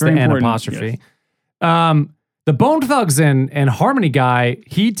 It's the very N important. apostrophe. Yes. The Bone Thugs and Harmony guy,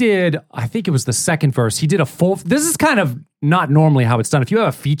 he did, I think it was the second verse. He did a full, this is kind of not normally how it's done. If you have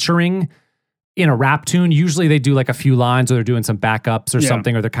a featuring in a rap tune, usually they do like a few lines or they're doing some backups or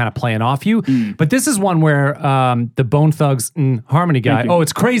something, or they're kind of playing off you. But this is one where the Bone Thugs and Harmony guy,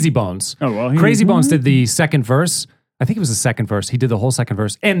 it's Crazy Bones. Oh, well. Crazy Bones did the second verse. I think it was the second verse. He did the whole second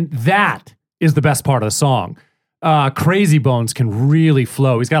verse. And that is the best part of the song. Crazy Bones can really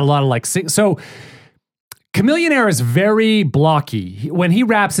flow. He's got a lot of like, so Chamillionaire is very blocky. When he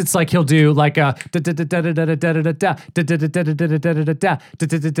raps, it's like he'll do like a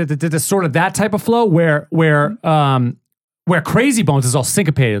sort of that type of flow where Crazy Bones is all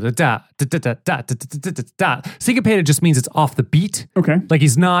syncopated. Syncopated just means it's off the beat. Okay. Like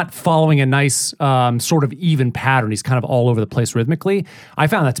he's not following a nice sort of even pattern. He's kind of all over the place rhythmically. I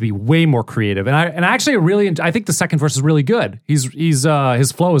found that to be way more creative. And I actually I think the second verse is really good. His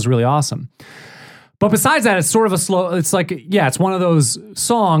flow is really awesome. But besides that, it's sort of a slow, it's like, it's one of those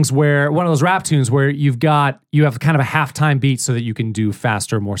songs one of those rap tunes where you have kind of a halftime beat so that you can do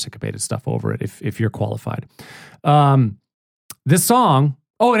faster, more syncopated stuff over it if you're qualified. This song,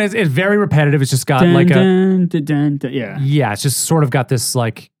 and it's very repetitive. It's just got it's just sort of got this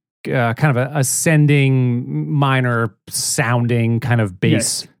like kind of a ascending minor sounding kind of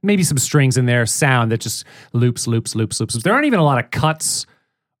bass, maybe some strings in there, sound that just loops. There aren't even a lot of cuts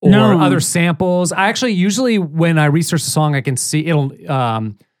or other samples. I actually usually when I research the song, I can see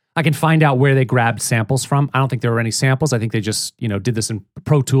I can find out where they grabbed samples from. I don't think there were any samples. I think they just did this in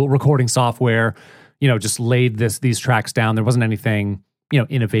Pro Tool recording software. Just laid these tracks down. There wasn't anything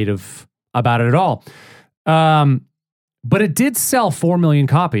innovative about it at all. But it did sell 4 million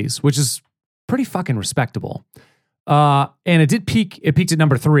copies, which is pretty fucking respectable. And it did peak. It peaked at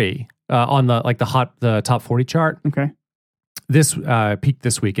number 3 on the top 40 chart. Okay. This peaked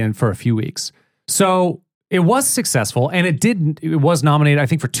this weekend for a few weeks. So it was successful, and it was nominated, I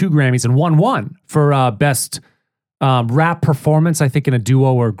think, for 2 Grammys and won 1 for best rap performance, I think, in a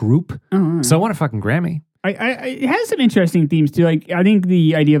duo or group. Oh, so I won a fucking Grammy. It has some interesting themes too. Like I think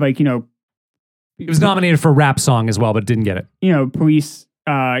the idea of it was nominated for rap song as well, but didn't get it. Police,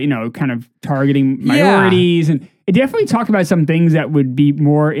 kind of targeting minorities, and it definitely talked about some things that would be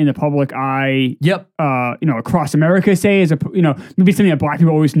more in the public eye. Yep. Across America, say, as maybe something that black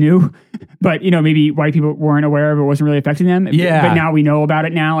people always knew, but maybe white people weren't aware of it, wasn't really affecting them. Yeah. But now we know about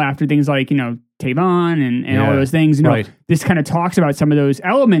it now after things like Tavon and all those things. Right. This kind of talks about some of those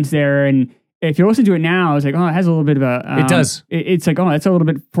elements there, and if you listen to it now, it's like, it has a little bit of a... it does. It's like, that's a little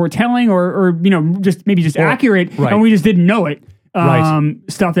bit foretelling or just accurate, right. and we just didn't know it. Right.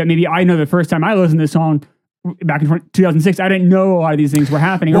 Stuff that maybe I know the first time I listened to this song back in 2006, I didn't know a lot of these things were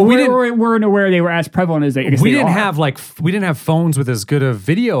happening. Well, we weren't aware they were as prevalent as they we didn't are. We didn't have phones with as good of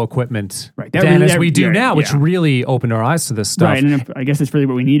video equipment then as we do now, which really opened our eyes to this stuff. Right, and I guess that's really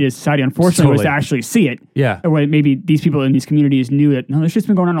what we need as society, unfortunately, was to actually see it. Yeah. And maybe these people in these communities knew that, this shit's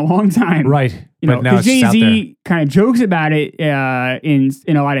been going on a long time. Right. Because Jay-Z kind of jokes about it in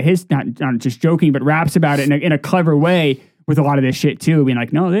a lot of his, not just joking, but raps about it in a clever way with a lot of this shit too, being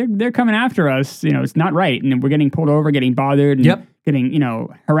like, no, they're coming after us. It's not right. And we're getting pulled over, getting bothered, and getting,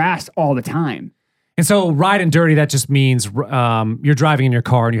 harassed all the time. And so Ride and Dirty, that just means you're driving in your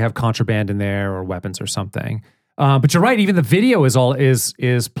car and you have contraband in there or weapons or something. But you're right, even the video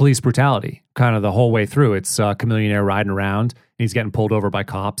is police brutality kind of the whole way through. It's Chamillionaire riding around. He's getting pulled over by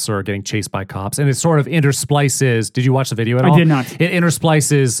cops or getting chased by cops. And it sort of intersplices. Did you watch the video at all? I did not. It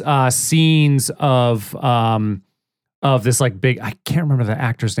intersplices scenes of this like big, I can't remember the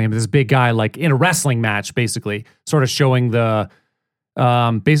actor's name, but this big guy like in a wrestling match, basically sort of showing the,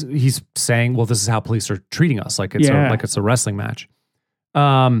 he's saying, well, this is how police are treating us. Like it's a wrestling match.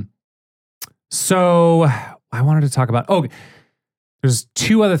 So I wanted to talk about, there's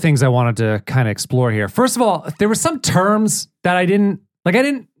 2 other things I wanted to kind of explore here. First of all, there were some terms that I didn't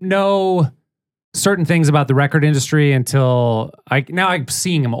know certain things about the record industry until I'm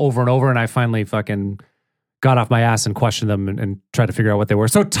seeing them over and over, and I finally fucking got off my ass and questioned them and tried to figure out what they were.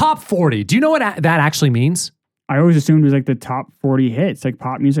 So top 40, do you know what that actually means? I always assumed it was like the top 40 hits, like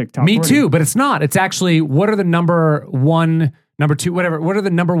pop music. Top Me 40. too, but it's not. It's actually, what are the number one, number two, whatever, what are the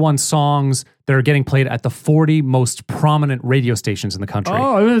number one songs that are getting played at the 40 most prominent radio stations in the country?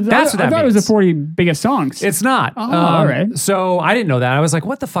 Oh, that's what that I thought it was the means. 40 biggest songs. It's not. Oh, all right. So I didn't know that. I was like,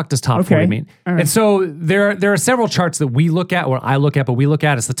 what the fuck does top 40 mean? All right. And so there are several charts that we look at, or I look at, but we look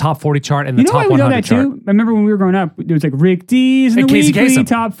at it's the top 40 chart and the You know top why we know 100 that chart. too? I remember when we were growing up, there was like Rick D's and And the Casey Weekly Kasem.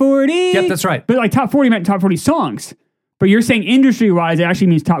 Top 40. Yep, that's right. But like top 40 meant top 40 songs. But you're saying industry-wise, it actually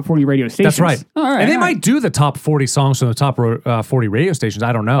means top 40 radio stations. That's right. Oh, all right. And they all right. might do the top 40 songs from the top 40 radio stations.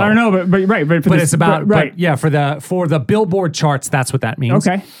 I don't know. I don't know, but right. But It's about right. But yeah, for the Billboard charts, that's what that means.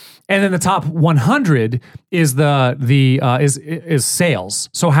 Okay. And then the top 100 is is sales.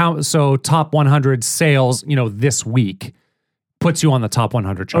 So top 100 sales, this week puts you on the top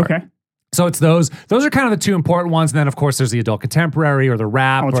 100 chart. Okay. So it's those are kind of the two important ones. And then of course there's the adult contemporary or the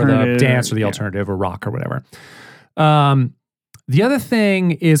rap or the Alternative, dance or the yeah. alternative or rock or whatever. The other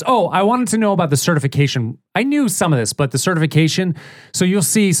thing is, I wanted to know about the certification. I knew some of this, but the certification. So you'll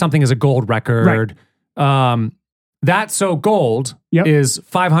see something as a gold record. So gold Yep. is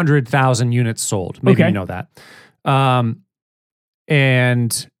 500,000 units sold. Maybe Okay. you know that.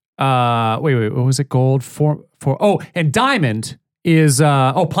 Wait, what was it? Gold and diamond is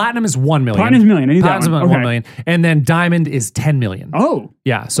platinum is 1 million. Platinum's a million. I knew that Platinum's one. 1 Okay. million, and then diamond is 10 million. Oh.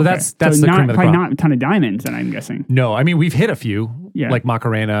 Yeah, so okay. that's So the not, cream of the probably crop. not a ton of diamonds, then I'm guessing. No, I mean we've hit a few, Yeah. like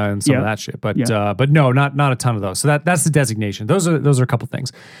Macarena and some of Yeah. that shit, but Yeah. but no, not a ton of those. So that's the designation. Those are a couple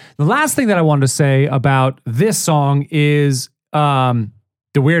things. The last thing that I wanted to say about this song is the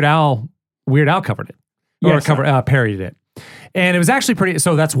Weird Al covered it or Yes. parodied it, and it was actually pretty.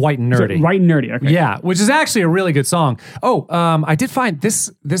 So that's White and So, Nerdy. right and nerdy. Okay. Yeah, which is actually a really good song. I did find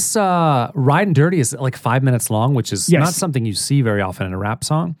this Ride and Dirty is like 5 minutes long, which is Yes. not something you see very often in a rap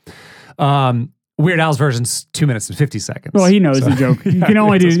song. Weird Al's version's 2 minutes and 50 seconds. Well, he knows the joke. You can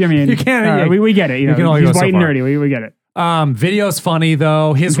only do. I mean, you can't. all right, we get it. You know, can only he's go so white and far. nerdy. We get it. Video's funny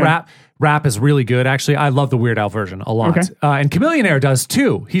though. His Okay. rap is really good. Actually, I love the Weird Al version a lot. Okay. And Chameleonaire does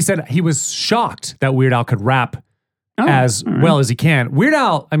too. He said he was shocked that Weird Al could rap as all right. well as he can. Weird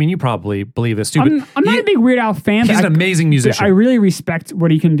Al, I mean, you probably believe this too. I'm but not a big Weird Al fan. he's but an amazing musician. I really respect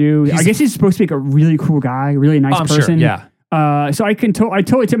what he can do. I guess he's supposed to be like a really cool guy, really nice I'm person. sure, yeah. So I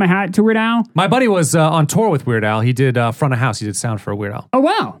totally tip my hat to Weird Al. My buddy was on tour with Weird Al. He did front of house. He did sound for Weird Al. Oh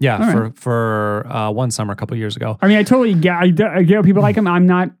wow. Yeah, All right. for one summer a couple years ago. I mean, I totally get. I get people like him. I'm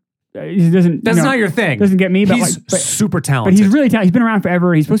not. He doesn't. That's not your thing. Doesn't get me. But He's like, but super but talented. he's really talented. He's been around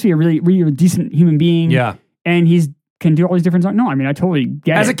forever. He's supposed to be a really decent human being. Yeah. And he's can do all these different songs. No, I mean, I totally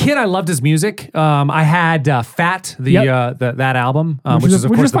get As it. a kid, I loved his music. I had Fat, that album, which is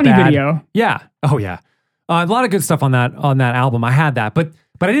of course a funny the bad video. Yeah. Oh yeah. A lot of good stuff on that album. I had that, but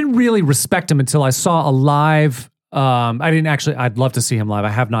I didn't really respect him until I saw a live. I'd love to see him live. I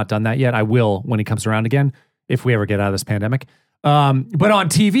have not done that yet. I will when he comes around again, if we ever get out of this pandemic. But on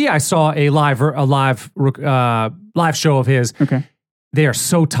TV, I saw a live show of his. Okay. They are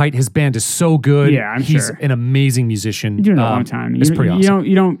so tight. His band is so good. Yeah, I'm He's sure. an amazing musician. You're doing it a long time. It's pretty awesome.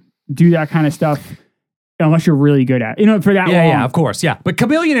 You don't do that kind of stuff unless you're really good at it. For that long. Yeah, of course, yeah. But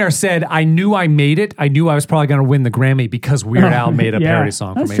Chameleonaire said, I knew I made it. I knew I was probably going to win the Grammy because Weird Al made a Yeah, parody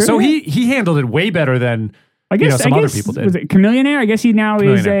song for that's me. true, So yeah. he handled it way better than I guess some other people did. Was it Chameleonaire? I guess he now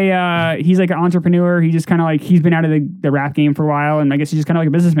is Chameleonaire. he's like an entrepreneur. He just kind of like he's been out of the rap game for a while, and I guess he's just kind of like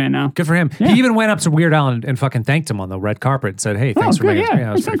a businessman now. Good for him. Yeah. He even went up to Weird Al and fucking thanked him on the red carpet and said, hey, thanks for good, making yeah. it. Yeah,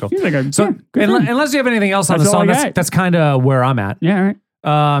 that was pretty cool. He's like a, So yeah, good for him. unless you have anything else on That's the all song, I got. that's kind of where I'm at. Yeah, all right.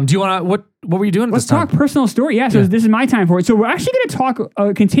 Do you want to, what were you doing at Let's this time? talk personal story. Yeah, so this is my time for it. So we're actually going to talk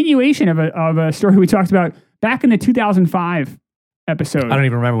a continuation of a story we talked about back in the 2005 episode. I don't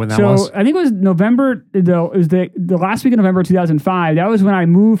even remember when that So was. I think it was November. It was the last week of November 2005. That was when I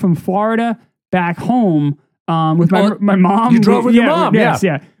moved from Florida back home with my mom. You drove with your mom, Yes,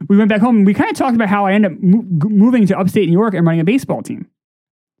 yeah. We went back home and we kind of talked about how I ended up moving to upstate New York and running a baseball team.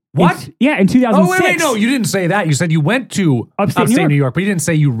 What? In 2006. Oh, wait, no, you didn't say that. You said you went to Upstate upstate New New York, but you didn't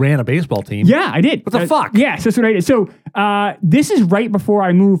say you ran a baseball team. Yeah, I did. What the fuck? Yes, that's what I did. So this is right before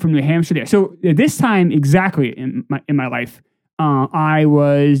I moved from New Hampshire there. So this time exactly in my life, I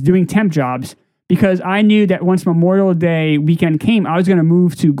was doing temp jobs because I knew that once Memorial Day weekend came, I was going to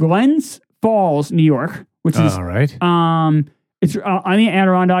move to Glens Falls, New York, which is All right. it's on the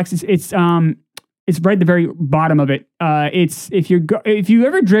Adirondacks. It's right at the very bottom of it. It's if you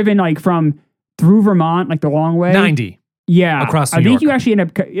ever driven like from through Vermont, like the long way, 90. yeah, across I New think York. you actually end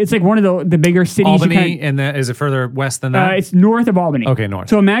up. It's like one of the bigger cities. Albany, and then is it further west than that? It's north of Albany. Okay, north.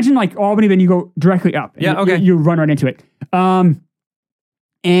 So imagine like Albany, then you go directly up. and Yeah, okay. You run right into it.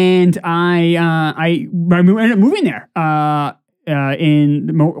 And I ended up moving there. Like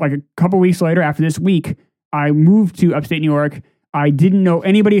a couple weeks later, after this week, I moved to upstate New York. I didn't know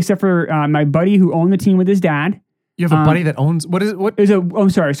anybody except for my buddy who owned the team with his dad. You have a buddy that owns what is it? What? So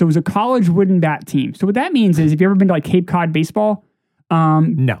it was a college wooden bat team. So what that means is, if you ever been to like Cape Cod baseball,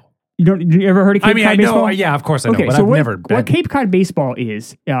 no. You ever heard of Cape Cod baseball? I know. Yeah, of course I know, but so I've never been. What Cape Cod baseball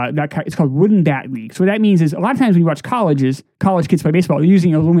is, it's called Wooden Bat League. So what that means is, a lot of times when you watch college kids play baseball, they're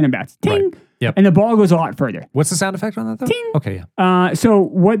using aluminum bats. Ting! Right. Yep. And the ball goes a lot further. What's the sound effect on that, though? Ting! Okay, yeah. So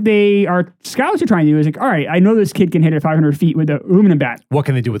what our scouts are trying to do is like, all right, I know this kid can hit it 500 feet with the aluminum bat. What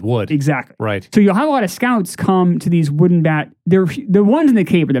can they do with wood? Exactly. Right. So you'll have a lot of scouts come to these wooden bat. The ones in the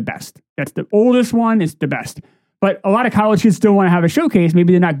Cape are the best. That's the oldest one is the best. But a lot of college kids still want to have a showcase.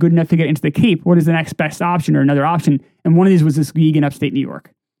 Maybe they're not good enough to get into the Cape. What is the next best option or another option? And one of these was this league in upstate New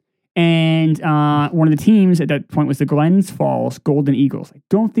York. And one of the teams at that point was the Glens Falls Golden Eagles. I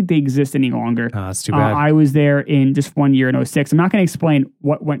don't think they exist any longer. Oh, that's too bad. I was there in just 1 year in 2006. I'm not going to explain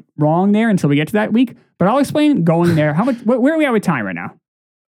what went wrong there until we get to that week, but I'll explain going there. Where are we at with time right now?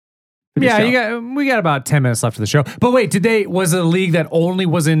 Yeah, we got about 10 minutes left of the show. But wait, was it a league that only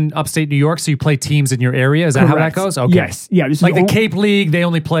was in upstate New York, so you play teams in your area? Is that how that goes? Okay. Yes. Yeah. This is like the Cape League, they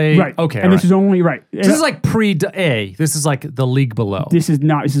only play... Right. Okay. And this is only... Right. So this is like pre-A. This is like the league below. This is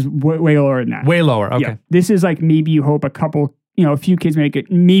not... This is way lower than that. Way lower. Okay. Yeah. This is like maybe you hope a few kids make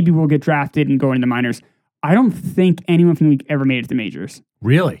it. Maybe we'll get drafted and go into the minors. I don't think anyone from the league ever made it to the majors.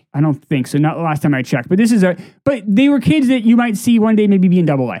 Really? I don't think so. Not the last time I checked. But but they were kids that you might see one day maybe be in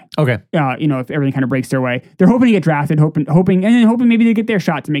AA. Okay. If everything kind of breaks their way. They're hoping to get drafted, hoping maybe they get their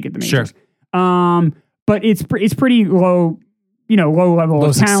shot to make it the majors. Sure. But it's pretty low, low level low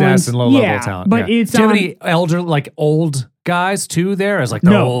of talent. success and low level of talent. But it's... Do you have any old guys too there as like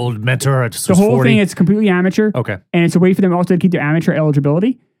the old mentor? The whole 40? Thing is completely amateur. Okay. And it's a way for them also to keep their amateur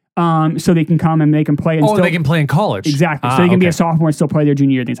eligibility. So they can come and they can play. And they can play in college. Exactly. So they can be a sophomore and still play their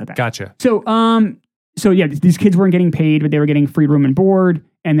junior year, things like that. Gotcha. So yeah, these kids weren't getting paid, but they were getting free room and board.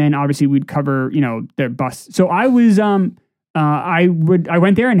 And then obviously we'd cover, their bus. So I was, I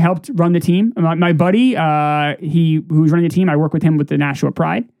went there and helped run the team. My buddy, who was running the team, I worked with him with the Nashua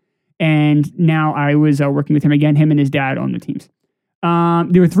Pride. And now I was working with him again. Him and his dad owned the teams.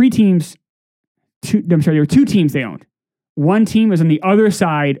 There were three teams. There were two teams they owned. One team was on the other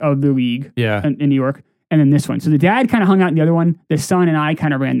side of the league in New York, and then this one. So the dad kind of hung out in the other one. The son and I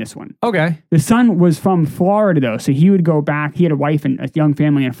kind of ran this one. Okay. The son was from Florida, though, so he would go back. He had a wife and a young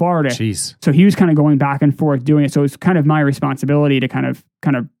family in Florida. Jeez. So he was kind of going back and forth doing it. So it's kind of my responsibility to kind of.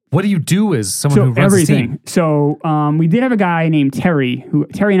 What do you do as someone who runs everything? This team? So we did have a guy named Terry,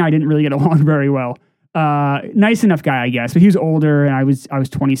 Terry and I didn't really get along very well. Nice enough guy, I guess, but he was older and I was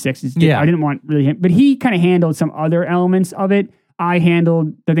 26. I didn't want really him, but he kind of handled some other elements of it. I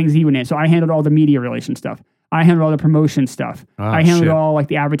handled the things he would handle. So I handled all the media relation stuff. I handled all the promotion stuff. I handled all like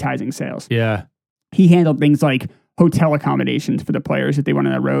the advertising sales. Yeah. He handled things like hotel accommodations for the players if they went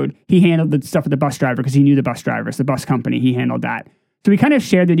on the road. He handled the stuff with the bus driver because he knew the bus drivers, the bus company. He handled that. So we kind of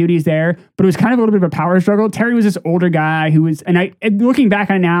shared the duties there, but it was kind of a little bit of a power struggle. Terry was this older guy who was, and looking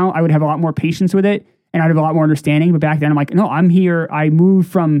back on it now, I would have a lot more patience with it and I'd have a lot more understanding. But back then I'm like, no, I'm here. I moved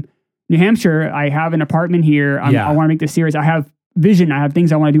from New Hampshire. I have an apartment here. I want to make this serious. I have vision. I have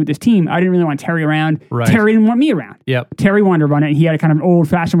things I want to do with this team. I didn't really want Terry around. Right. Terry didn't want me around. Yep. Terry wanted to run it. And he had a kind of an old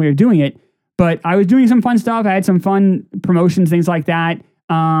fashioned way of doing it, but I was doing some fun stuff. I had some fun promotions, things like that.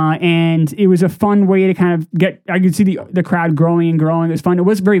 And it was a fun way to kind of I could see the crowd growing and growing. It was fun. It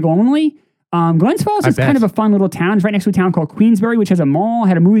was very lonely. Glens Falls is kind of a fun little town. It's right next to a town called Queensbury, which has a mall,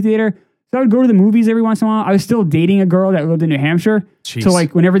 had a movie theater. So I would go to the movies every once in a while. I was still dating a girl that lived in New Hampshire. Jeez. So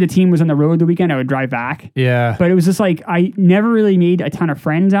like whenever the team was on the road the weekend, I would drive back. Yeah. But it was just like, I never really made a ton of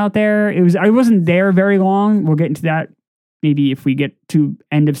friends out there. I wasn't there very long. We'll get into that maybe if we get to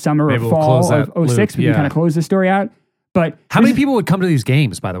end of summer or fall of 06, we can kind of close the story out. But how many people would come to these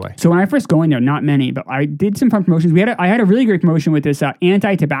games, by the way? So when I first go in there, not many, but I did some fun promotions. I had a really great promotion with this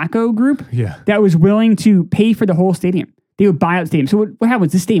anti-tobacco group that was willing to pay for the whole stadium. They would buy out the stadium. So what happened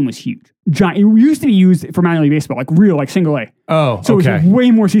was this stadium was huge. Giant. It used to be used for minor league baseball, like single A. Oh, so okay. It was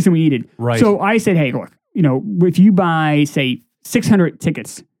way more seats than we needed. Right. So I said, hey, look, if you buy, say, 600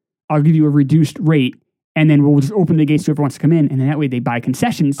 tickets, I'll give you a reduced rate. And then we'll just open the gates to whoever wants to come in. And then that way they buy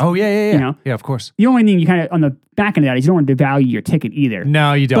concessions. Oh, yeah. Yeah, of course. The only thing you kind of, on the back end of that is you don't want to devalue your ticket either.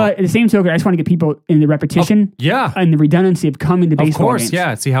 No, you don't. But at the same token, I just want to get people in the repetition. And the redundancy of coming to baseball games. Of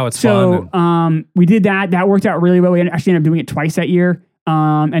course, see how it's fun. So we did that. That worked out really well. We actually ended up doing it twice that year.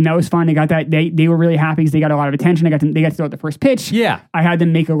 And that was fun. They got that. They were really happy because they got a lot of attention. They got to throw out the first pitch. Yeah. I had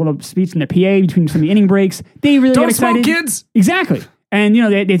them make a little speech in the PA between some of the inning breaks. They really got excited. Don't smoke, kids! Exactly. And,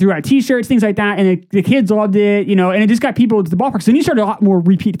 they threw out T-shirts, things like that. And the kids loved it, and it just got people to the ballpark. So then you started a lot more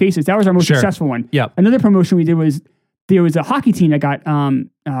repeat faces. That was our most successful one. Yep. Another promotion we did was there was a hockey team that got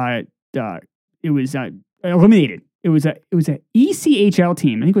eliminated. It was a ECHL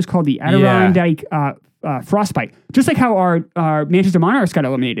team. I think it was called the Adirondack Frostbite. Just like how our Manchester Monarchs got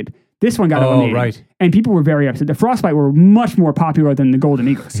eliminated. This one got eliminated. Right. And people were very upset. The Frostbite were much more popular than the Golden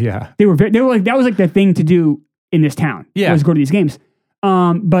Eagles. Yeah. They were like, that was like the thing to do in this town. Yeah. Was go to these games.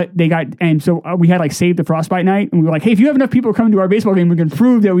 But they got, and so we had like Save the Frostbite night, and we were like, hey, if you have enough people coming to our baseball game, we can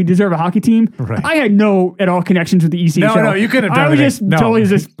prove that we deserve a hockey team. Right. I had no at all connections with the ECHL. No, you couldn't have done it. I was just totally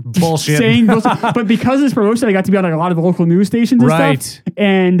just bullshit. saying bullshit. But because of this promotion, I got to be on like a lot of the local news stations and stuff.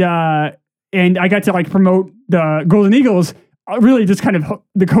 And I got to like promote the Golden Eagles, really just kind of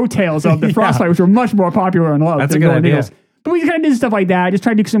the coattails of the Frostbite, which were much more popular and loved. That's a good idea. Eagles. But we kind of did stuff like that. Just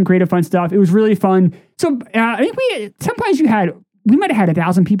tried to do some creative, fun stuff. It was really fun. So I think we might have had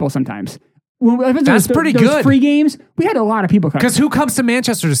 1,000 people sometimes. That's pretty good. Those free games, we had a lot of people come. Because who comes to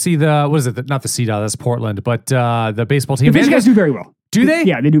Manchester to see not the CDA, that's Portland, but the baseball team? The Fish guys do very well. Do they?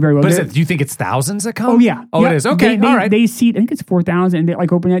 Yeah, they do very well. But do you think it's thousands that come? Oh, yeah. Oh, it is. Okay, all right. They seat, I think it's 4,000. They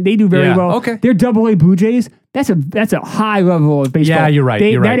like open it. They do very well. Okay. They're AA Blue Jays. That's a high level of baseball. Yeah, you're right.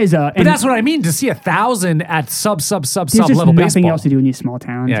 That is but that's what I mean. To see 1,000 at sub there's level just baseball. Nothing else to do in these small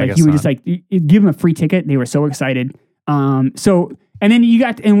towns. Yeah, like you would just like you give them a free ticket. They were so excited. And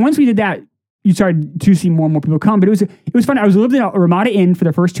then once we did that, you started to see more and more people come. But it was fun. I lived in a Ramada Inn for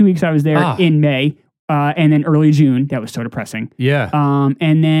the first 2 weeks I was there in May. And then early June, that was so depressing. Yeah.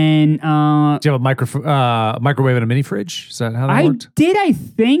 And then... do you have a microwave and a mini fridge? Is that how that worked? I did, I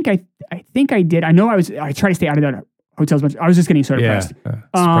think I did. I know I tried to stay out of that hotel as much. I was just getting so depressed.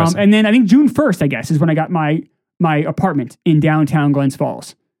 And then I think June 1st, I guess, is when I got my apartment in downtown Glens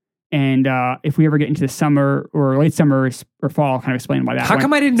Falls. And if we ever get into the summer or late summer or fall, I'll kind of explain why that. How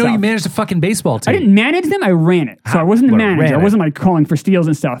come I didn't know you managed a fucking baseball team? I didn't manage them. I ran it. So I wasn't the manager. I wasn't like calling for steals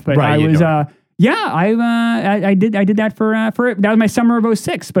and stuff. But I was... I did that for it. That was my summer of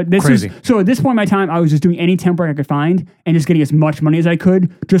 06. But this is so at this point in my time, I was just doing any temp work I could find and just getting as much money as I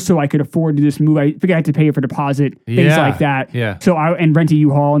could, just so I could afford to just move. I think I had to pay for deposit, things like that. Yeah. So and rent a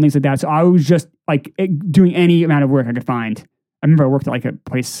U-Haul and things like that. So I was just like doing any amount of work I could find. I remember I worked at like a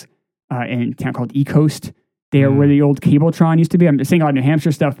place in a town called E-Coast. There where the old Cabletron used to be. I'm saying a lot of New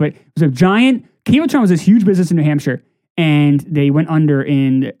Hampshire stuff, but it was a giant Cabletron was this huge business in New Hampshire. And they went under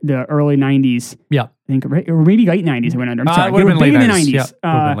in the early 90s. Yeah. I think, right? Or maybe late 90s they went under. I'm sorry. They were big in the 90s.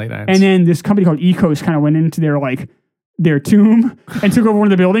 Yeah, late 90s. And then this company called E-Coast kind of went into their tomb and took over one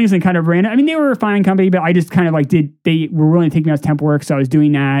of the buildings and kind of ran it. I mean, they were a fine company, but I just kind of they were willing to take me out as temp work, so I was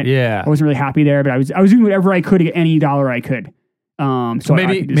doing that. Yeah. I wasn't really happy there, but I was doing whatever I could to get any dollar I could. So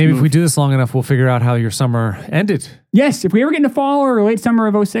maybe if we do this long enough, we'll figure out how your summer ended. Yes, if we ever get into fall or late summer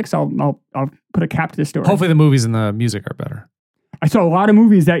of 06, I'll put a cap to this story. Hopefully the movies and the music are better. I saw a lot of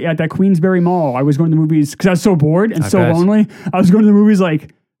movies at that Queensbury Mall. I was going to the movies because I was so bored and lonely. I was going to the movies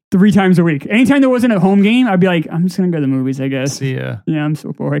like 3 times a week. Anytime there wasn't a home game, I'd be like, I'm just going to go to the movies, I guess. See ya. Yeah, I'm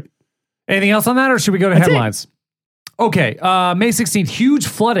so bored. Anything else on that, or should we go to headlines? Okay, May 16th, huge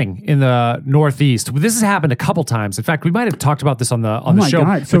flooding in the Northeast. This has happened a couple times. In fact, we might have talked about this on the show.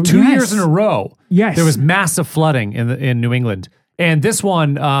 God. So, but 2 years in a row, there was massive flooding in New England. And this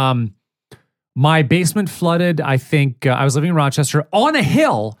one, my basement flooded. I think I was living in Rochester on a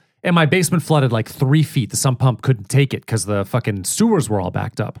hill, and my basement flooded like 3 feet. The sump pump couldn't take it because the fucking sewers were all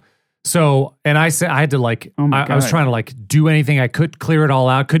backed up. So, and I said I had to like, I was trying to like do anything I could, clear it all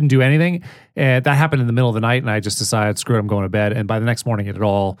out, couldn't do anything. And that happened in the middle of the night, and I just decided, screw it, I'm going to bed. And by the next morning, it had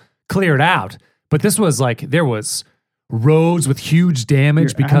all cleared out. But this was like, there was roads with huge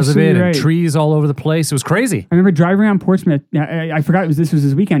damage because of it, and trees all over the place. It was crazy. I remember driving around Portsmouth. I forgot this was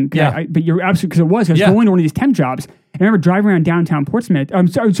this weekend. Yeah. But you're absolutely, because I was going to one of these temp jobs. And I remember driving around downtown Portsmouth. I'm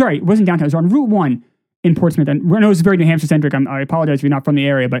sorry, it wasn't downtown. It was on Route 1 in Portsmouth. And I know it's very New Hampshire centric. I apologize if you're not from the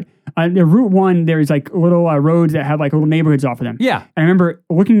area, but the Route 1, there's like little roads that have like little neighborhoods off of them. Yeah. And I remember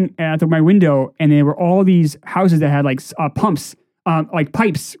looking at my window, and there were all these houses that had like pumps, like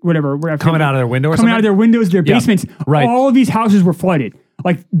pipes, whatever. Coming out of their window or something? Coming out of their windows, their basements. Right. All of these houses were flooded.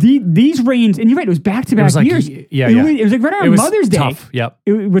 Like these rains, and you're right, it was back-to-back years. It was like right around Mother's Day. Tough. Yep.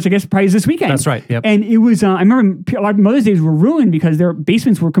 Which I guess probably is this weekend. That's right. Yep. And it was, I remember a lot of Mother's Days were ruined because their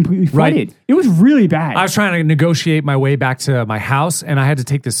basements were completely flooded. Right. It was really bad. I was trying to negotiate my way back to my house, and I had to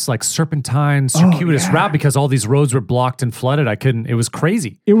take this like serpentine, circuitous route because all these roads were blocked and flooded. I couldn't. It was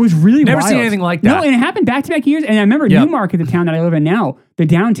crazy. It was really Never wild. seen anything like that. No, and it happened back-to-back years. And I remember Newmarket, the town that I live in now, the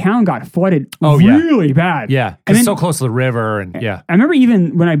downtown got flooded really bad. Yeah, because it's so close to the river. And I remember even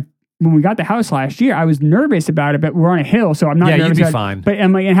when I when we got the house last year, I was nervous about it, but we're on a hill, so I'm not nervous. Yeah, you'd be about it. fine. But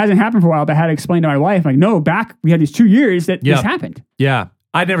I'm like, it hasn't happened for a while, but I had to explain to my wife, like, no, back, we had these 2 years that this happened. Yeah.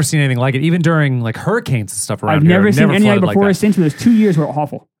 I'd never seen anything like it, even during like hurricanes and stuff around I've here. never seen any like before or that. since, but those 2 years were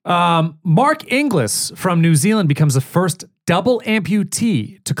awful. Mark Inglis from New Zealand becomes the first double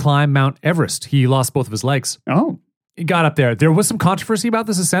amputee to climb Mount Everest. He lost both of his legs. Oh. He got up there. There was some controversy about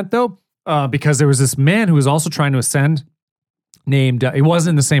this ascent, though, because there was this man who was also trying to ascend named, he wasn't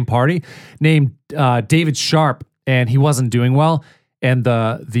in the same party, named David Sharp, and he wasn't doing well. And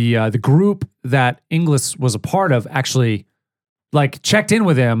the group that Inglis was a part of actually like checked in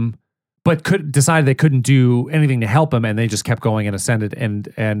with him, but decided they couldn't do anything to help him, and they just kept going and ascended. And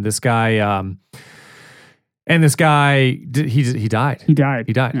this guy, he died. He died.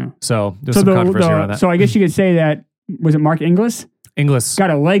 Yeah. So there's some controversy around that. So I guess you could say that, was it Mark Inglis? Inglis got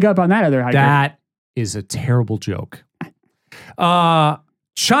a leg up on that other hiker. That is a terrible joke.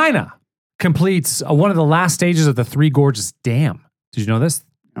 China completes one of the last stages of the Three Gorges Dam. Did you know this?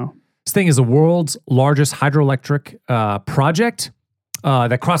 No. This thing is the world's largest hydroelectric project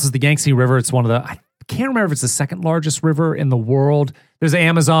that crosses the Yangtze River. It's one of the, I can't remember if it's the second largest river in the world. There's the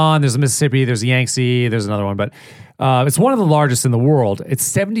Amazon, there's the Mississippi, there's the Yangtze, there's another one, but it's one of the largest in the world. It's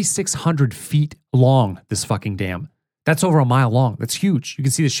 7,600 feet long, this fucking dam. That's over a mile long. That's huge. You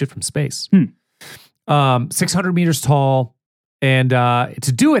can see this shit from space. 600 meters tall. And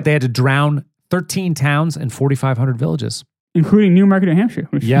to do it, they had to drown 13 towns and 4,500 villages. Including Newmarket, New Hampshire.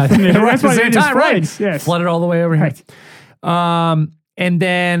 Yeah, that's why they just floods. Right. Yes. Flooded all the way over here. Right. And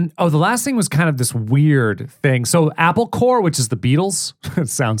then, the last thing was kind of this weird thing. So Apple Corps, which is the Beatles, it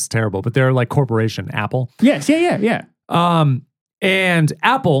sounds terrible, but they're like corporation, Apple. Yes, yeah. And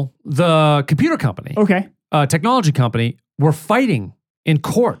Apple, the computer company, technology company, were fighting in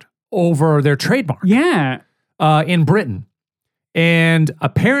court over their trademark. Yeah. In Britain. And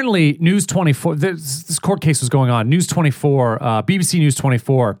apparently News 24, this court case was going on. News 24, BBC News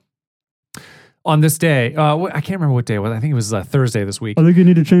 24, on this day, I can't remember what day it was. I think it was Thursday this week. I think you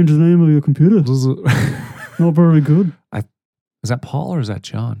need to change the name of your computer. Not very good. Is that Paul or is that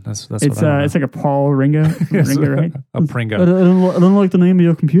John? That's it's what I don't know. It's like a Paul Ringo, right? A Pringo. I don't like the name of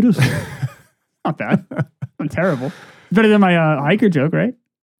your computers. Not bad. Not terrible. Better than my hiker joke, right?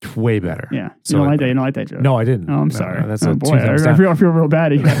 Way better. Yeah. You don't like that joke. No, I didn't. Oh, I'm sorry. No, that's oh, boy. I feel real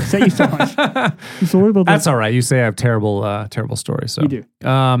bad. I say you so much. I'm sorry about that. That's all right. You say I have terrible stories. So. You do.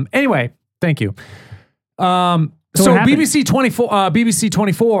 Anyway, thank you. So BBC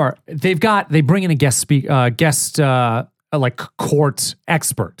 24, they bring in a guest like court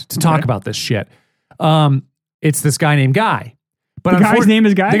expert to talk about this shit. It's this guy named Guy. But the guy's name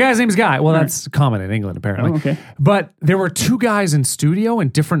is Guy? The guy's name is Guy. Well, that's common in England, apparently. Oh, okay. But there were two guys in studio in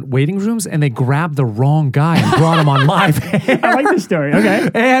different waiting rooms, and they grabbed the wrong guy and brought him on live air. I like this story.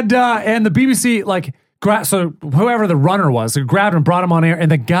 Okay. And the BBC, so whoever the runner was, grabbed him, brought him on air, and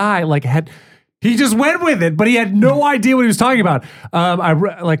the guy, he just went with it, but he had no idea what he was talking about.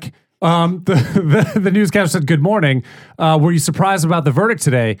 The newscaster said, "Good morning. Were you surprised about the verdict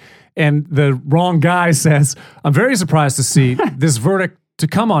today?" And the wrong guy says, "I'm very surprised to see this verdict to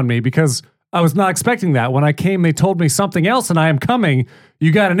come on me because I was not expecting that. When I came, they told me something else, and I am coming.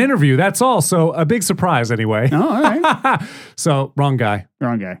 You got an interview. That's all. So a big surprise anyway." Oh, all right. So wrong guy.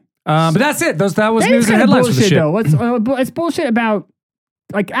 But that's it. That was news and headlines for the shit. Though. It's bullshit about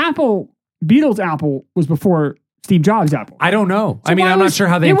Beatles Apple was before Steve Jobs Apple. I don't know. So I'm not sure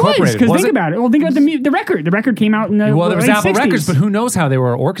how they incorporated it. Because think about it. Well, think about the record. The record came out in the there was late Apple 60s. Records, but who knows how they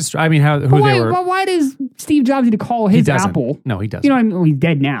were orchestrated? Why does Steve Jobs need to call his Apple? No, he doesn't. You know, well, he's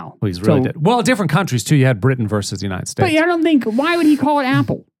dead now. Well, he's really dead. Well, different countries too. You had Britain versus the United States. But I don't think. Why would he call it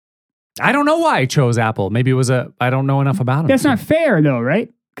Apple? I don't know why he chose Apple. Maybe it was I don't know enough about him. That's not fair, though,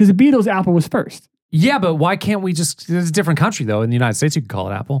 right? Because the Beatles Apple was first. Yeah, but why can't we just? It's a different country though. In the United States, you can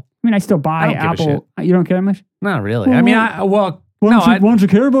call it Apple. I mean, I still buy Apple. You don't care that much? Not really. Why don't you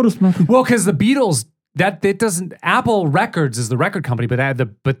care about us, Matthew? Well, because the Beatles, it doesn't. Apple Records is the record company, but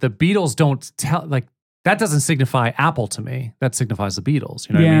the Beatles don't tell that doesn't signify Apple to me. That signifies the Beatles.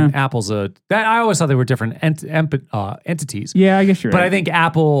 You know what I mean? Apple's I always thought they were different entities. Yeah, I guess you're right. But I think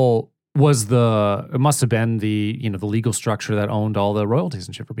Apple was it must have been the legal structure that owned all the royalties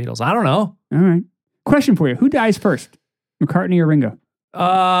and shit for Beatles. I don't know. All right. Question for you: who dies first, McCartney or Ringo?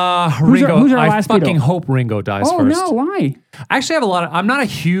 Ringo. Who's our I last fucking Beatle? hope Ringo dies first. Oh no, why? I actually have I'm not a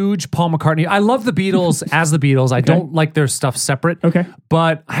huge Paul McCartney. I love the Beatles as the Beatles. I don't like their stuff separate. Okay.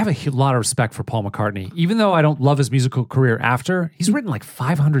 But I have a lot of respect for Paul McCartney. Even though I don't love his musical career after, he's written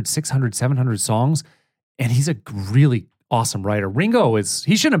 500, 600, 700 songs, and he's a really awesome writer. Ringo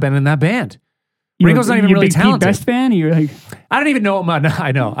he shouldn't have been in that band. Ringo's not even really talented. Best fan? You're I don't even know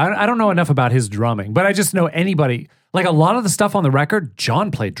I know. I don't know enough about his drumming, but I just know anybody. Like a lot of the stuff on the record,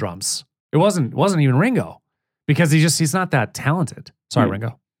 John played drums. It wasn't even Ringo because he's not that talented. Sorry,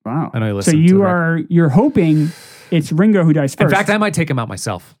 Ringo. Wow. I know you listen. So you're hoping it's Ringo who dies first. In fact, I might take him out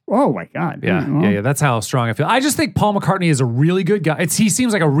myself. Oh my God. Yeah, Well, yeah. That's how strong I feel. I just think Paul McCartney is a really good guy. He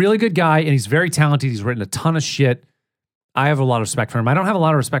seems like a really good guy, and he's very talented. He's written a ton of shit. I have a lot of respect for him. I don't have a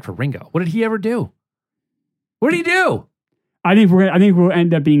lot of respect for Ringo. What did he ever do? What did he do? I think we'll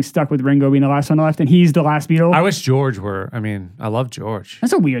end up being stuck with Ringo being the last one left, and he's the last Beatle. I wish George were. I mean, I love George.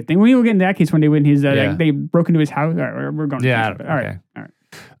 That's a weird thing. We will get into that case one day when his they broke into his house. All right, we're going. Yeah. To all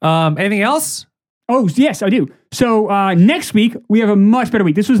right. Anything else? Oh yes, I do. So next week we have a much better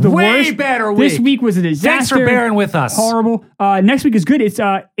week. This was the Way worst. better week. This week was a disaster. Thanks for bearing with us. Horrible. Next week is good. It's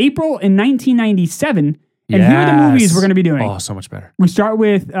April in 1997. And here are the movies we're going to be doing. Oh, so much better. We start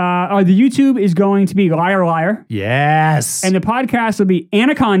with the YouTube is going to be Liar Liar. Yes. And the podcast will be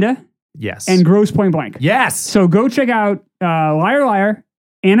Anaconda. Yes. And Gross Point Blank. Yes. So go check out Liar Liar,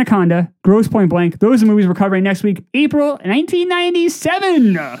 Anaconda, Gross Point Blank. Those are the movies we're covering next week, April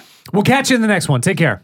 1997. We'll catch you in the next one. Take care.